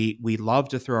 We love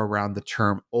to throw around the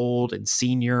term old and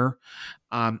senior,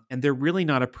 and they're really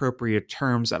not appropriate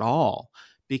terms at all,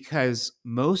 because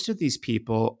most of these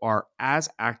people are as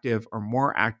active or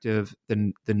more active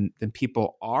than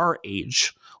people our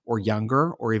age or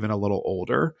younger or even a little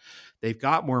older. They've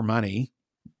got more money.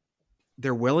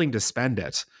 They're willing to spend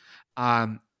it.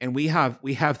 And we have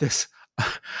this,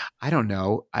 I don't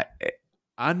know,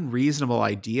 unreasonable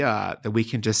idea that we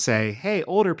can just say, hey,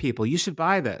 older people, you should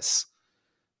buy this.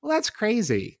 Well, that's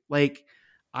crazy. Like,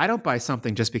 I don't buy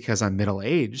something just because I'm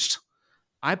middle-aged.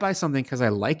 I buy something because I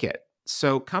like it.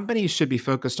 So companies should be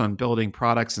focused on building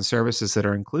products and services that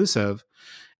are inclusive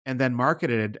and then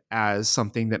marketed as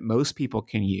something that most people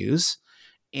can use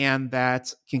and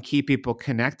that can keep people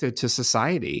connected to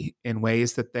society in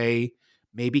ways that they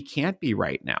maybe can't be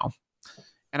right now.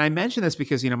 And I mention this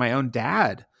because, my own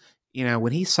dad,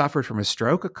 when he suffered from a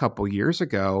stroke a couple years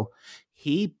ago,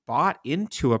 he bought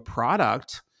into a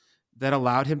product that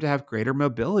allowed him to have greater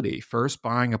mobility, first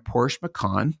buying a Porsche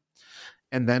Macan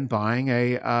and then buying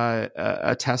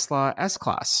a Tesla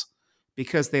S-Class,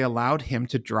 because they allowed him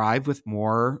to drive with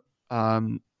more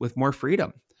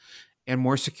freedom and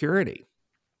more security.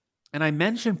 And I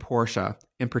mention Porsche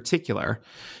in particular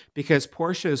because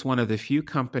Porsche is one of the few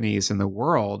companies in the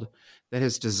world that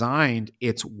has designed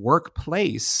its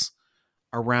workplace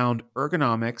around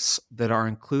ergonomics that are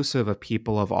inclusive of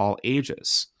people of all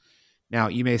ages. Now,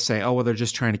 you may say, oh, well, they're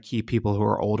just trying to keep people who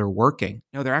are older working.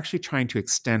 No, they're actually trying to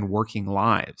extend working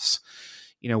lives.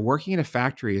 Working in a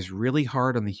factory is really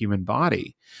hard on the human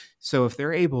body. So if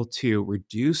they're able to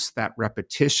reduce that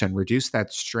repetition, reduce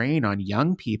that strain on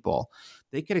young people,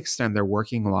 they could extend their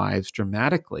working lives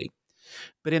dramatically.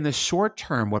 But in the short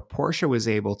term, what Porsche was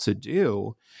able to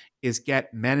do is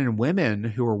get men and women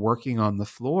who are working on the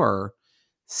floor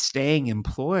staying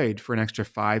employed for an extra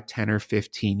 5, 10, or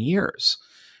 15 years.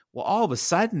 Well, all of a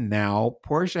sudden now,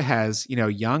 Porsche has,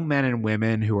 young men and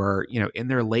women who are, in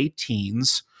their late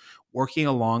teens working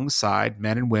alongside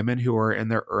men and women who are in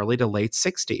their early to late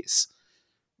 60s.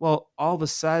 Well, all of a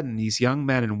sudden, these young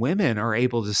men and women are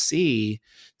able to see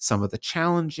some of the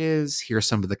challenges, hear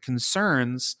some of the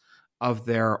concerns of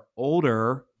their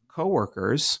older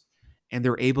coworkers, and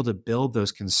they're able to build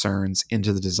those concerns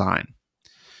into the design.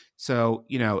 So,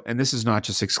 and this is not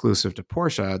just exclusive to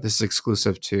Porsche. This is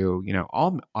exclusive to,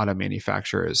 all auto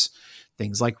manufacturers.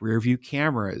 Things like rear view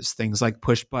cameras, things like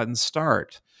push button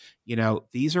start.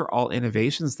 These are all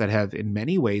innovations that have in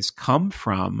many ways come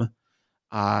from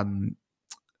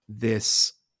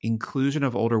this inclusion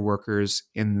of older workers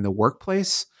in the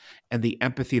workplace and the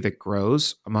empathy that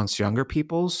grows amongst younger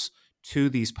peoples to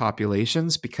these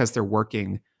populations because they're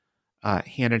working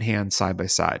hand in hand, side by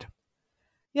side.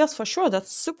 Yes, for sure.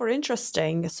 That's super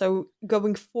interesting. So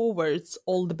going forwards,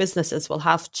 all the businesses will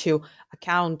have to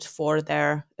account for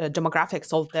their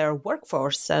demographics of their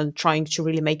workforce and trying to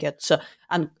really make it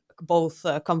and both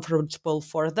comfortable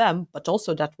for them, but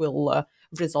also that will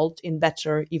result in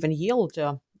better even yield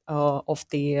of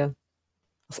the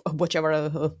of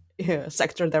whichever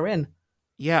sector they're in.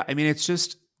 Yeah, I mean, it's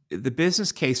just the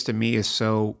business case to me is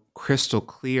so crystal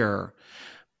clear,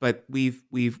 but we've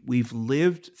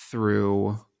lived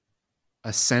through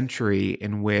a century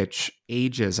in which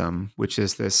ageism, which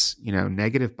is this,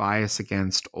 negative bias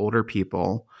against older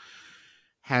people,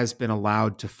 has been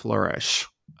allowed to flourish.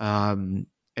 And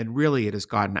really it has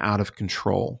gotten out of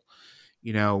control.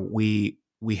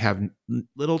 We have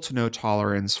little to no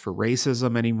tolerance for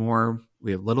racism anymore.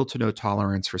 We have little to no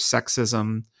tolerance for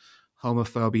sexism,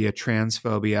 homophobia,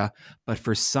 transphobia. But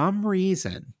for some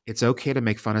reason, it's okay to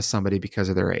make fun of somebody because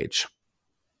of their age.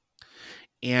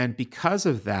 And because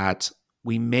of that,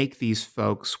 we make these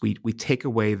folks, we take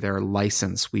away their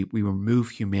license. We remove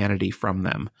humanity from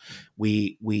them.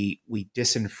 We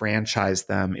disenfranchise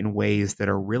them in ways that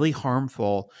are really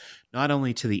harmful, not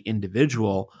only to the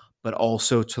individual, but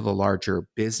also to the larger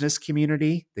business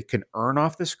community that can earn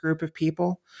off this group of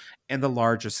people, and the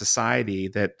larger society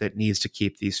that needs to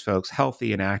keep these folks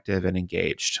healthy and active and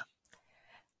engaged.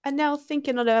 And now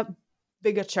thinking on a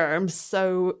bigger terms,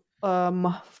 so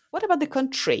what about the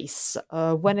countries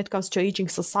when it comes to aging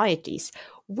societies?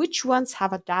 Which ones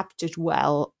have adapted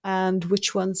well, and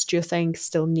which ones do you think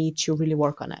still need to really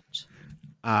work on it?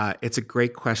 It's a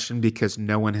great question because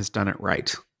no one has done it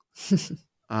right.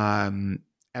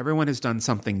 Everyone has done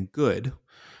something good,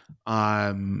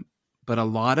 but a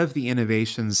lot of the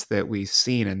innovations that we've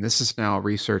seen, and this is now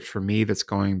research for me that's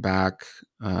going back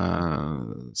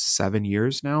 7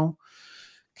 years now,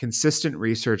 consistent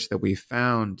research that we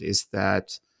found is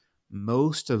that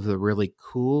most of the really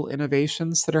cool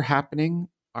innovations that are happening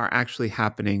are actually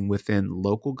happening within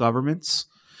local governments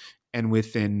and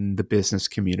within the business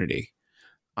community.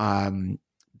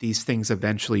 These things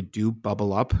eventually do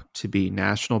bubble up to be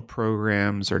national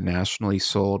programs or nationally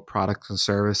sold products and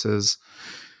services.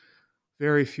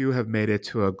 Very few have made it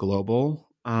to a global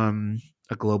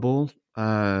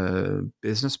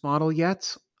business model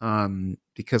yet,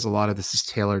 because a lot of this is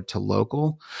tailored to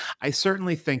local. I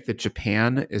certainly think that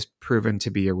Japan is proven to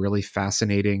be a really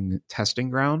fascinating testing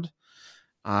ground,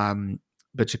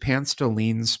 but Japan still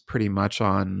leans pretty much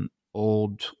on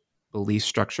old belief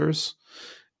structures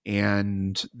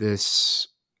and this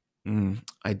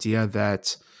idea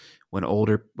that when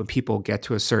people get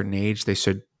to a certain age, they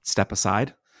should step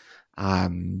aside.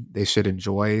 They should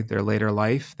enjoy their later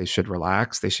life. They should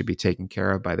relax. They should be taken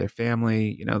care of by their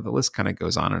family. The list kind of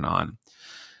goes on and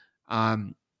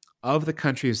on. Of the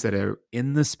countries that are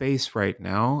in the space right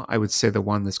now, I would say the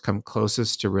one that's come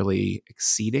closest to really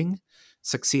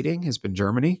succeeding has been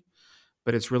Germany.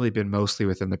 But it's really been mostly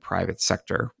within the private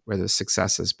sector where the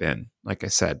success has been. Like I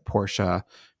said, Porsche,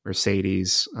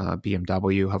 Mercedes,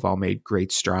 BMW have all made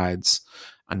great strides.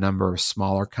 A number of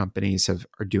smaller companies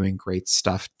are doing great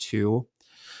stuff too.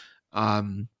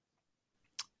 The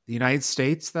United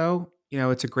States, though,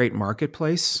 it's a great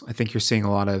marketplace. I think you're seeing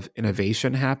a lot of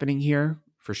innovation happening here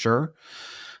for sure.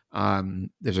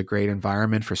 There's a great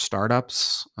environment for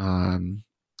startups.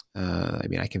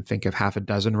 I can think of half a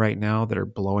dozen right now that are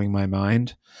blowing my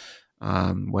mind,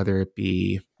 whether it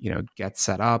be, Get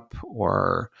Set Up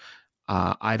or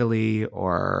Idly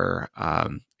or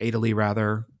Adely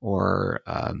rather, or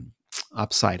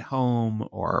Upside Home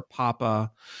or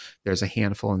Papa. There's a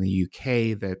handful in the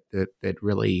UK that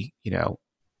really,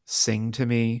 sing to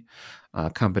me.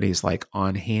 Companies like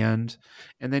On Hand.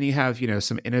 And then you have,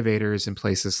 some innovators in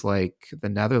places like the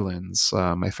Netherlands.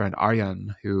 My friend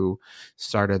Arjan, who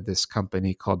started this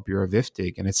company called Bureau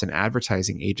Viftig, and it's an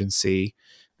advertising agency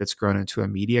that's grown into a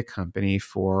media company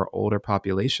for older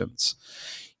populations.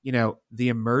 The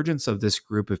emergence of this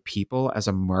group of people as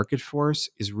a market force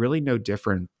is really no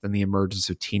different than the emergence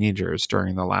of teenagers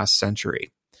during the last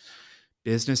century.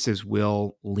 Businesses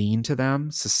will lean to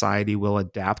them. Society will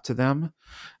adapt to them.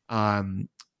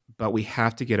 But we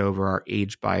have to get over our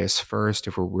age bias first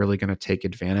if we're really going to take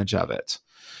advantage of it.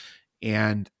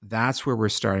 And that's where we're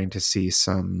starting to see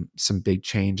some big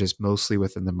changes, mostly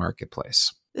within the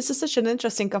marketplace. This is such an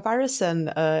interesting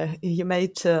comparison you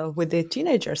made with the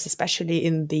teenagers, especially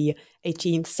in the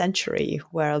 18th century,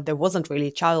 where there wasn't really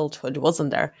childhood,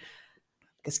 wasn't there?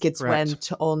 Because kids Correct.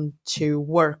 went on to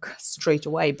work straight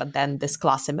away, but then this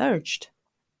class emerged.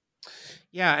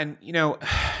 Yeah, and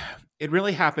it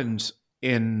really happened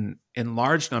in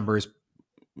large numbers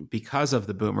because of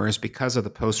the boomers, because of the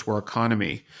post-war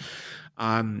economy.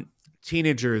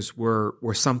 Teenagers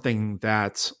were something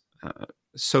that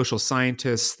social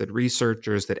scientists, that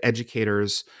researchers, that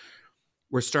educators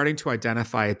were starting to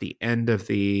identify at the end of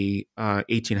the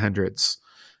 1800s.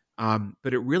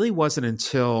 But it really wasn't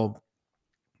until,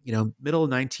 middle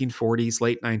 1940s,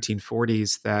 late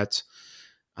 1940s that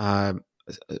a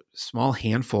small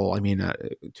handful,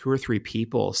 two or three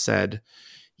people said,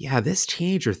 yeah, this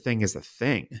teenager thing is a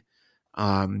thing.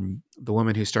 The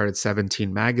woman who started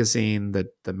 17 magazine,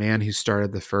 the man who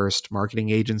started the first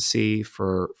marketing agency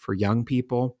for young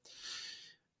people.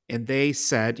 And they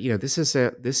said, this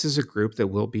is a group that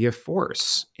will be a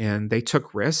force. And they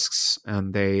took risks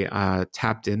and they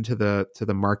tapped into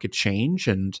the market change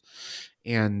and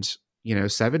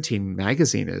 17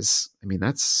 magazine is,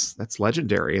 that's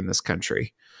legendary in this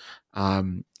country.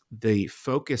 The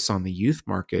focus on the youth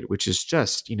market, which is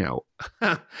just,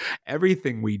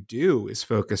 everything we do is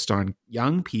focused on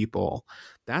young people.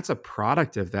 That's a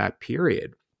product of that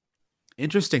period.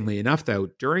 Interestingly enough, though,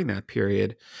 during that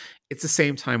period, it's the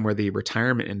same time where the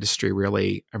retirement industry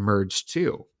really emerged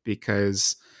too,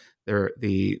 because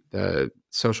the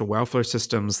social welfare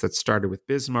systems that started with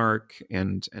Bismarck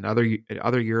and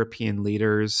other European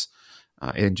leaders,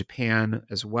 in Japan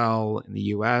as well, in the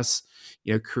U.S.,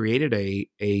 created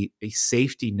a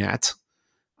safety net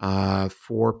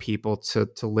for people to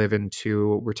live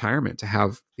into retirement, to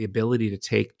have the ability to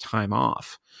take time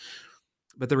off.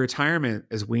 But the retirement,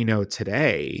 as we know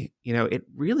today, it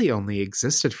really only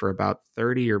existed for about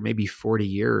 30 or maybe 40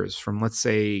 years, from, let's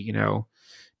say,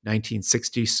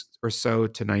 1960 or so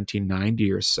to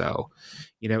 1990 or so.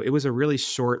 It was a really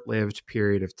short-lived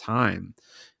period of time.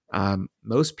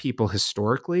 Most people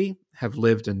historically have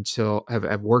lived until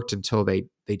have worked until they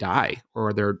die,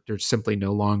 or they're simply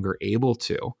no longer able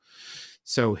to.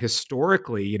 So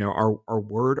historically, our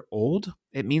word old,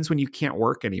 it means when you can't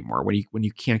work anymore, when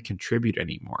you can't contribute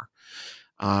anymore.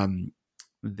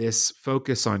 This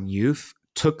focus on youth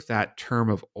took that term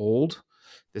of old,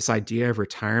 this idea of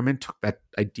retirement, took that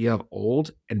idea of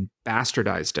old and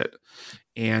bastardized it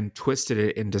and twisted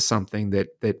it into something that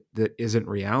isn't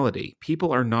reality.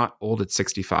 People are not old at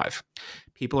 65.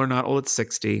 People are not old at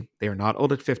 60. They are not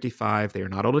old at 55. They are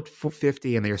not old at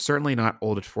 50. And they are certainly not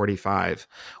old at 45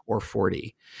 or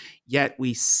 40. Yet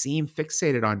we seem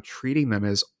fixated on treating them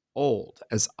as old,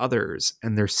 as others,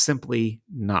 and they're simply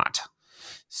not.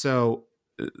 So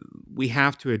we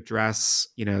have to address,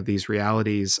 these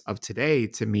realities of today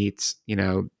to meet,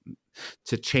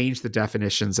 to change the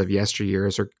definitions of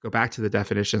yesteryears or go back to the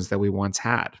definitions that we once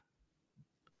had.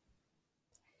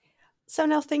 So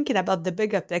now, thinking about the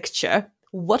bigger picture,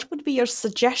 what would be your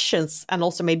suggestions and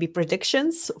also maybe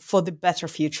predictions for the better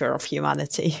future of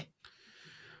humanity?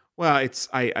 Well,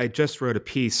 I just wrote a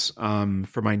piece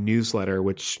for my newsletter,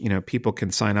 which people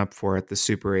can sign up for at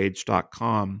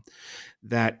thesuperage.com,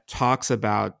 that talks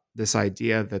about this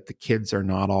idea that the kids are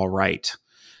not all right.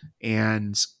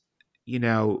 And,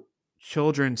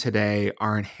 children today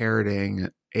are inheriting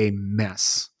a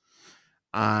mess.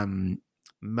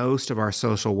 Most of our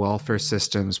social welfare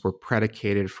systems were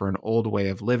predicated for an old way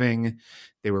of living.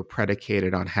 They were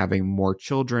predicated on having more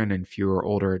children and fewer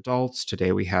older adults.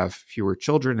 Today we have fewer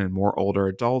children and more older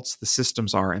adults. The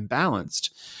systems are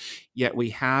imbalanced. Yet we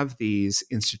have these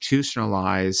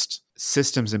institutionalized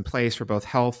systems in place for both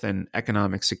health and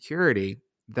economic security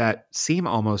that seem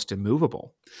almost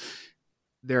immovable.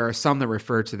 There are some that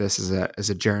refer to this as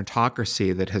a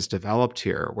gerontocracy that has developed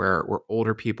here, where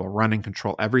older people run and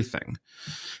control everything.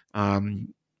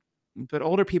 But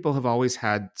older people have always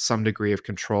had some degree of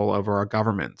control over our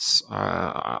governments,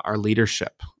 our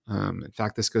leadership. In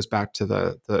fact, this goes back to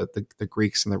the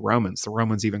Greeks and the Romans. The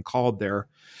Romans even called their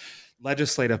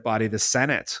legislative body the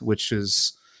Senate, which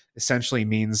is essentially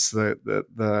means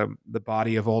the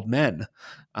body of old men,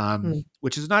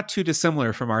 which is not too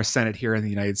dissimilar from our Senate here in the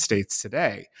United States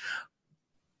today.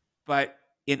 But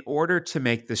in order to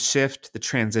make the shift, the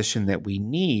transition that we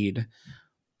need,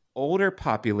 older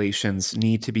populations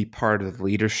need to be part of the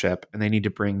leadership, and they need to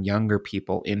bring younger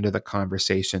people into the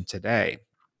conversation today,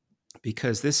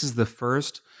 because this is the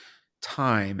first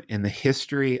time in the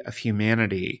history of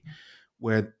humanity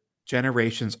where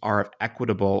generations are of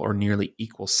equitable or nearly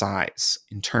equal size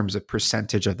in terms of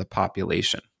percentage of the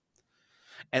population,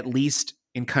 at least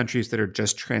in countries that are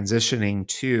just transitioning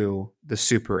to the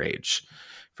super age.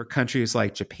 For countries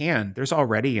like Japan, there's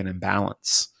already an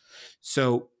imbalance.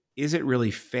 So is it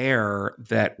really fair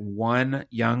that one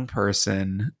young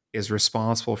person is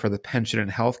responsible for the pension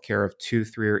and healthcare of 2,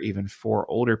 3, or even 4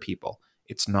 older people?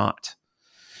 It's not.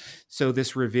 So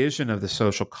this revision of the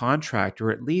social contract,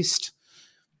 or at least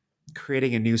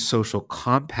creating a new social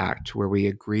compact where we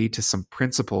agree to some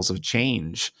principles of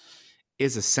change,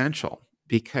 is essential,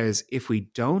 because if we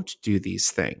don't do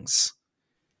these things,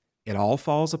 it all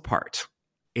falls apart.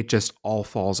 it just all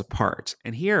falls apart.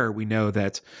 And here we know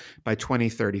that by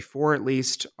 2034, at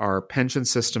least, our pension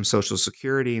system, Social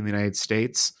Security in the United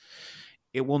States,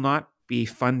 it will not be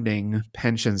funding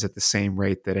pensions at the same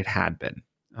rate that it had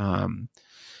been.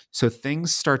 So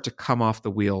things start to come off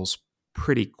the wheels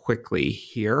pretty quickly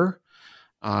here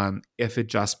if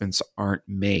adjustments aren't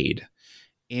made.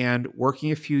 And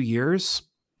working a few years,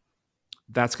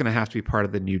 that's going to have to be part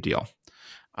of the New Deal,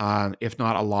 if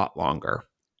not a lot longer.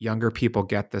 Younger people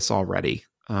get this already.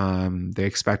 They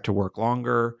expect to work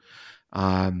longer.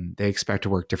 They expect to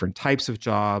work different types of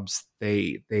jobs.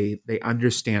 They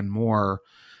understand more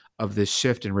of this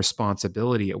shift in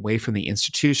responsibility away from the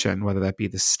institution, whether that be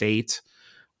the state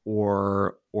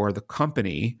or the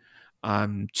company,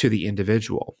 to the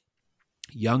individual.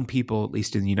 Young people, at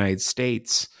least in the United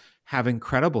States, have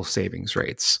incredible savings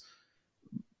rates,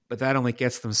 but that only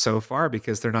gets them so far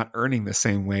because they're not earning the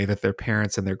same way that their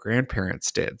parents and their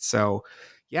grandparents did. So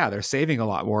yeah, they're saving a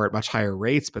lot more at much higher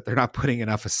rates, but they're not putting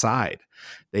enough aside.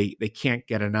 They can't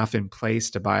get enough in place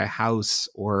to buy a house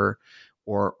or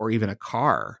even a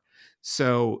car.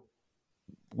 So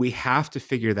we have to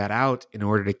figure that out in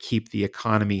order to keep the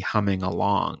economy humming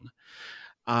along.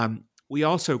 We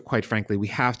also, quite frankly, we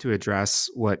have to address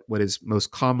what is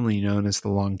most commonly known as the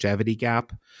longevity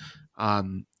gap.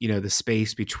 The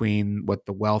space between what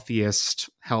the wealthiest,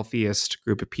 healthiest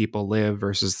group of people live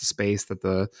versus the space that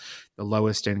the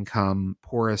lowest income,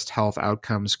 poorest health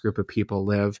outcomes group of people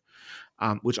live,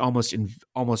 which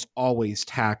almost always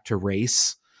tack to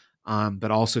race,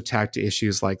 but also tack to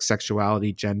issues like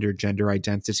sexuality, gender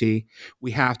identity.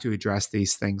 We have to address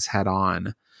these things head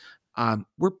on.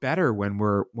 We're better when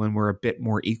we're a bit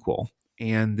more equal,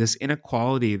 and this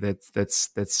inequality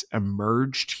that's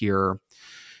emerged here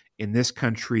in this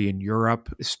country, in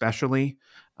Europe especially,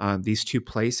 these two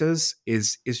places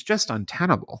is just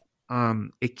untenable.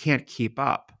 It can't keep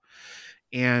up,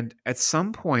 and at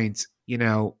some point,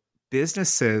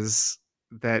 businesses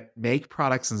that make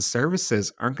products and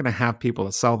services aren't going to have people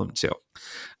to sell them to.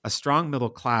 A strong middle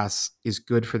class is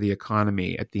good for the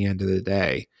economy at the end of the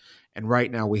day. And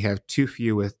right now we have too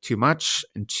few with too much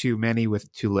and too many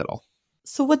with too little.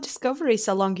 So what discoveries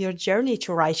along your journey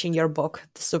to writing your book,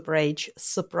 The Super Age,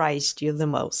 surprised you the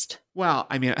most? Well,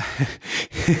 I mean,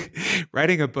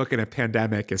 writing a book in a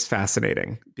pandemic is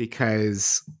fascinating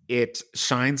because it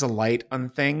shines a light on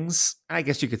things. I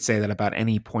guess you could say that about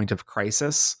any point of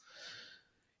crisis.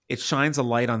 It shines a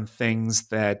light on things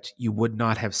that you would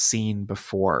not have seen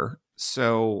before.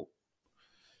 So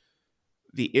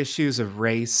the issues of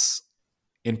race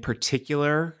in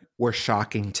particular were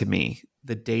shocking to me.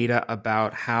 The data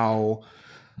about how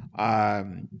a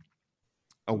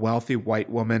wealthy white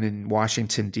woman in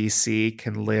Washington, D.C.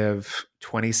 can live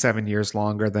 27 years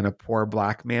longer than a poor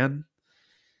black man,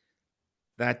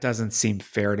 that doesn't seem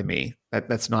fair to me.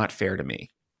 That's not fair to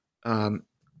me.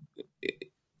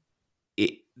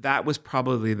 That was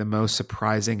probably the most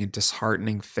surprising and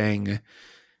disheartening thing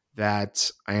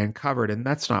that I uncovered. And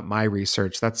that's not my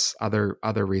research. That's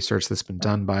other research that's been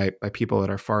done by people that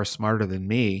are far smarter than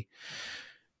me.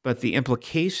 But the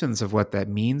implications of what that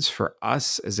means for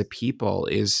us as a people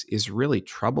is really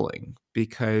troubling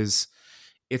because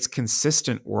it's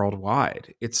consistent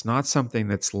worldwide. It's not something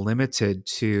that's limited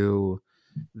to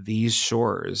these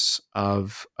shores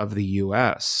of the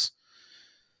US.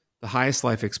 The highest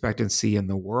life expectancy in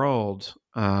the world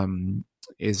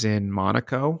is in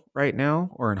Monaco right now,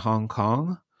 or in Hong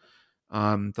Kong.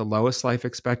 The lowest life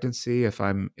expectancy, if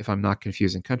I'm not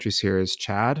confusing countries here, is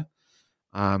Chad.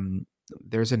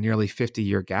 There's a nearly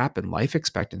 50-year gap in life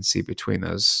expectancy between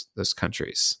those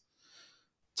countries,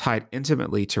 tied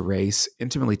intimately to race,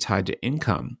 intimately tied to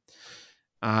income.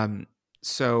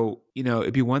 So,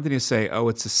 it'd be one thing to say, oh,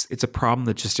 it's a problem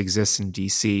that just exists in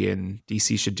DC and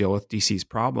DC should deal with DC's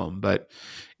problem, but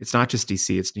it's not just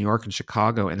DC, it's New York and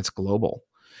Chicago, and it's global.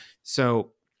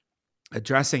 So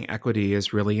addressing equity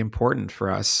is really important for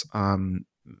us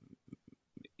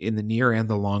in the near and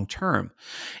the long term.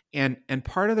 And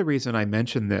part of the reason I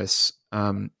mention this,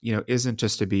 isn't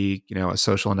just to be, a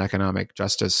social and economic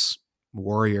justice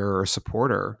warrior or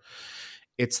supporter.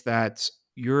 It's that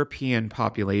European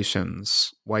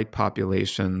populations, white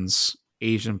populations,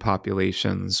 Asian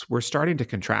populations, we're starting to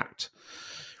contract.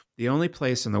 The only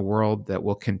place in the world that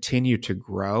will continue to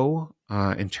grow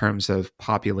in terms of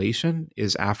population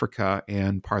is Africa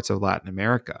and parts of Latin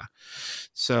America.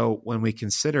 So when we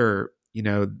consider,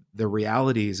 the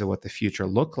realities of what the future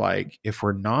look like, if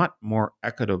we're not more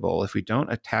equitable, if we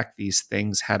don't attack these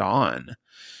things head on,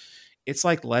 it's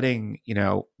like letting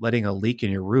a leak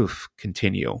in your roof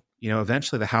continue.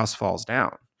 Eventually the house falls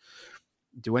down.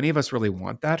 Do any of us really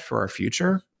want that for our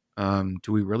future?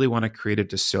 Do we really want to create a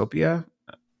dystopia?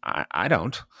 I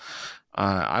don't.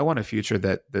 I want a future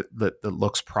that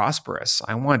looks prosperous.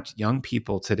 I want young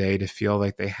people today to feel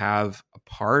like they have a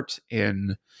part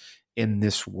in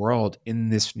this world, in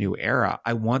this new era.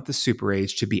 I want the super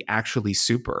age to be actually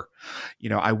super.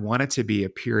 I want it to be a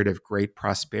period of great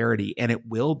prosperity, and it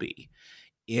will be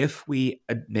if we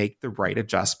make the right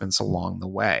adjustments along the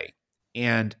way.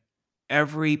 And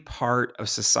every part of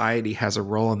society has a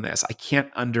role in this. I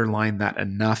can't underline that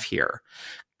enough here.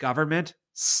 Government,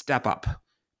 step up.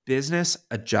 Business,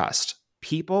 adjust.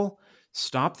 People,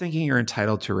 stop thinking you're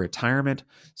entitled to retirement.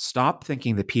 Stop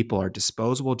thinking that people are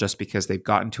disposable just because they've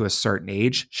gotten to a certain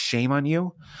age. Shame on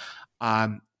you.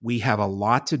 We have a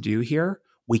lot to do here.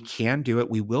 We can do it.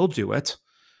 We will do it.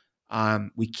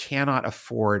 We cannot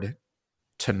afford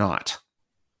to not.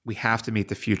 We have to meet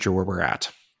the future where we're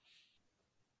at.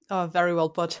 Oh, very well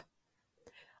put.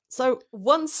 So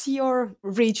once you're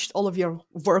reached all of your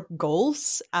work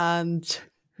goals and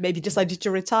maybe decided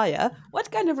to retire, what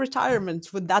kind of retirement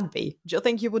would that be? Do you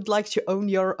think you would like to own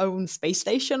your own space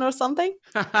station or something?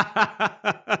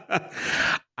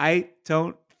 I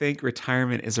don't think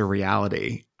retirement is a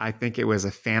reality. I think it was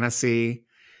a fantasy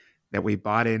that we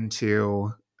bought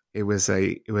into. It was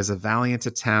a valiant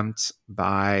attempt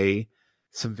by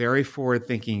some very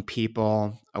forward-thinking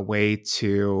people, a way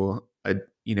to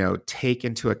take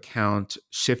into account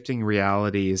shifting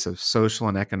realities of social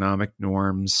and economic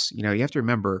norms. You have to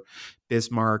remember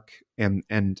Bismarck and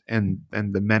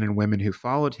the men and women who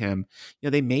followed him.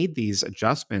 They made these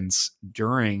adjustments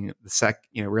during the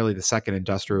second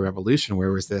industrial revolution, where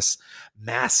there was this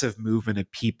massive movement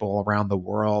of people around the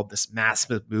world, this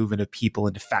massive movement of people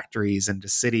into factories, into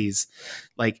cities.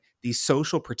 Like, these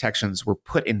social protections were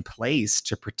put in place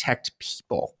to protect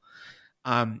people.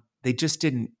 They just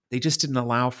didn't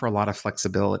allow for a lot of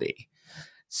flexibility.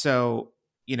 So,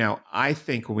 I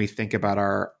think when we think about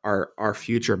our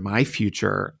future, my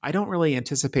future, I don't really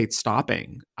anticipate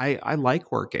stopping. I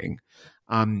like working.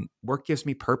 Work gives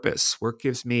me purpose. Work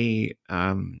gives me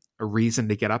a reason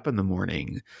to get up in the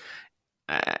morning.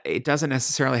 It doesn't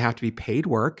necessarily have to be paid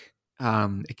work.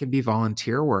 It can be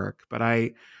volunteer work, but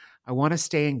I want to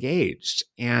stay engaged.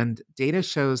 And data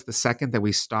shows the second that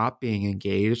we stop being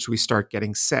engaged, we start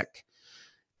getting sick.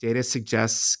 Data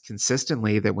suggests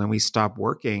consistently that when we stop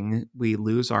working, we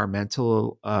lose our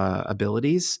mental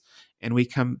abilities and we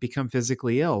become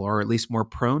physically ill, or at least more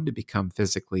prone to become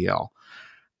physically ill.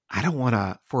 I don't want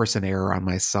to force an error on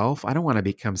myself. I don't want to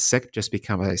become sick just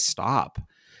because I stop.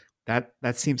 That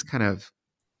seems kind of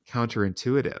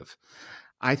counterintuitive.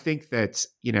 I think that,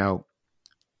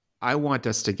 I want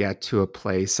us to get to a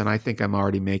place, and I think I'm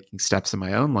already making steps in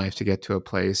my own life to get to a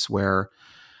place where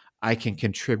I can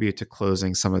contribute to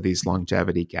closing some of these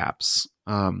longevity gaps.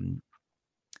 In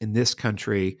this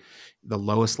country, the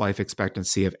lowest life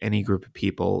expectancy of any group of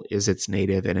people is its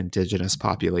native and indigenous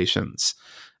populations.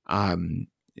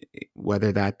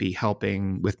 Whether that be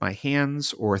helping with my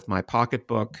hands or with my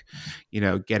pocketbook,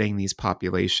 getting these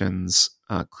populations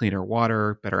cleaner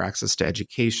water, better access to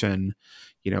education,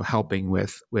 helping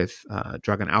with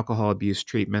drug and alcohol abuse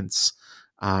treatments.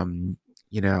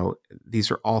 These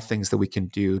are all things that we can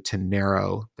do to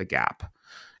narrow the gap.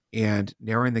 And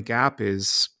narrowing the gap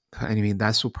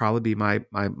that will probably be my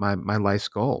life's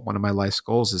goal. One of my life's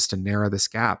goals is to narrow this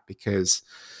gap, because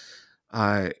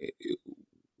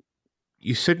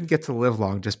you shouldn't get to live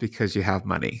long just because you have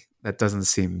money. That doesn't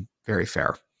seem very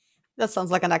fair. That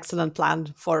sounds like an excellent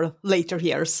plan for later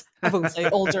years. I won't say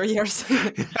older years.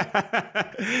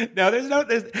 No,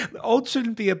 old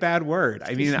shouldn't be a bad word.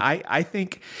 I mean, I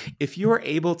think if you are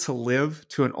able to live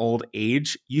to an old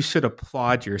age, you should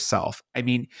applaud yourself. I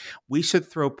mean, we should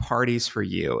throw parties for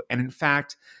you. And in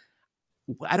fact,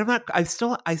 I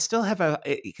still have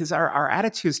because our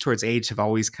attitudes towards age have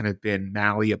always kind of been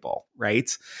malleable,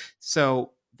 right?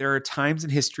 So there are times in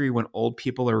history when old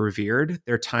people are revered.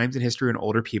 There are times in history when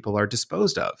older people are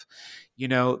disposed of.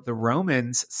 The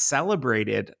Romans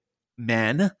celebrated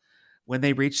men when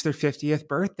they reached their 50th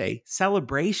birthday.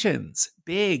 Celebrations,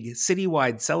 big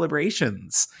citywide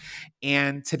celebrations.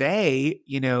 And today,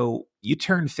 you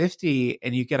turn 50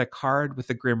 and you get a card with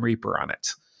the Grim Reaper on it.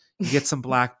 You get some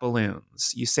black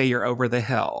balloons. You say you're over the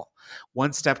hill,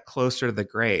 one step closer to the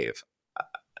grave.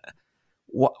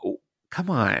 Come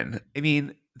on. I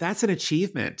mean, that's an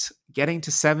achievement. Getting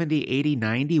to 70, 80,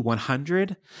 90,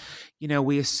 100.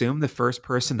 We assume the first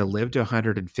person to live to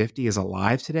 150 is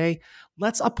alive today.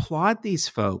 Let's applaud these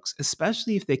folks,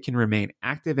 especially if they can remain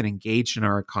active and engaged in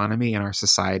our economy and our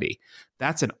society.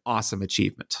 That's an awesome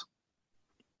achievement.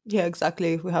 Yeah,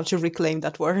 exactly. We have to reclaim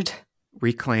that word.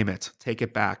 Reclaim it. Take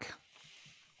it back.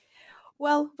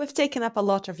 Well, we've taken up a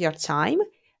lot of your time.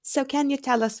 So can you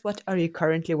tell us what are you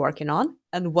currently working on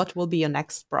and what will be your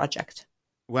next project?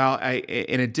 Well,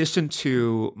 in addition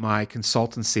to my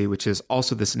consultancy, which is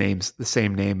also the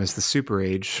same name as the Super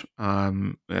Age,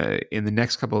 in the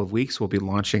next couple of weeks, we'll be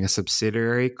launching a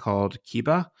subsidiary called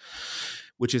Kiba,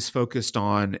 which is focused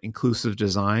on inclusive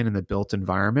design in the built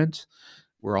environment.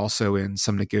 We're also in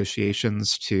some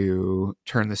negotiations to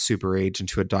turn the Super Age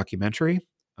into a documentary,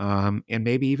 and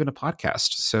maybe even a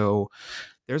podcast. So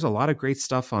there's a lot of great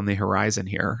stuff on the horizon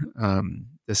here.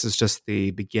 This is just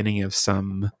the beginning of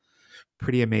some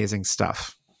pretty amazing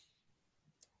stuff.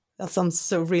 That sounds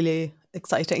so really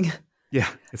exciting. Yeah,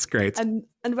 it's great. And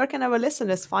where can our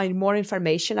listeners find more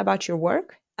information about your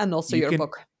work and also your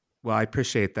book? Well, I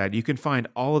appreciate that. You can find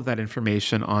all of that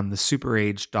information on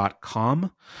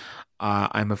thesuperage.com.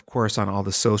 I'm, of course, on all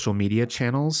the social media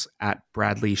channels at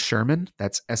Bradley Schurman.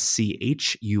 That's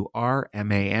SCHURMAN.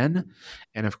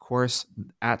 And, of course,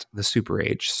 at the Super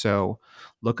Age. So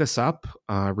look us up,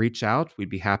 reach out.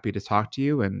 We'd be happy to talk to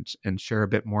you and share a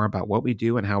bit more about what we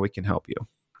do and how we can help you.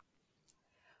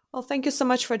 Well, thank you so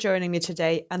much for joining me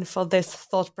today and for this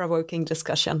thought-provoking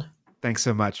discussion. Thanks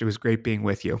so much. It was great being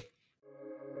with you.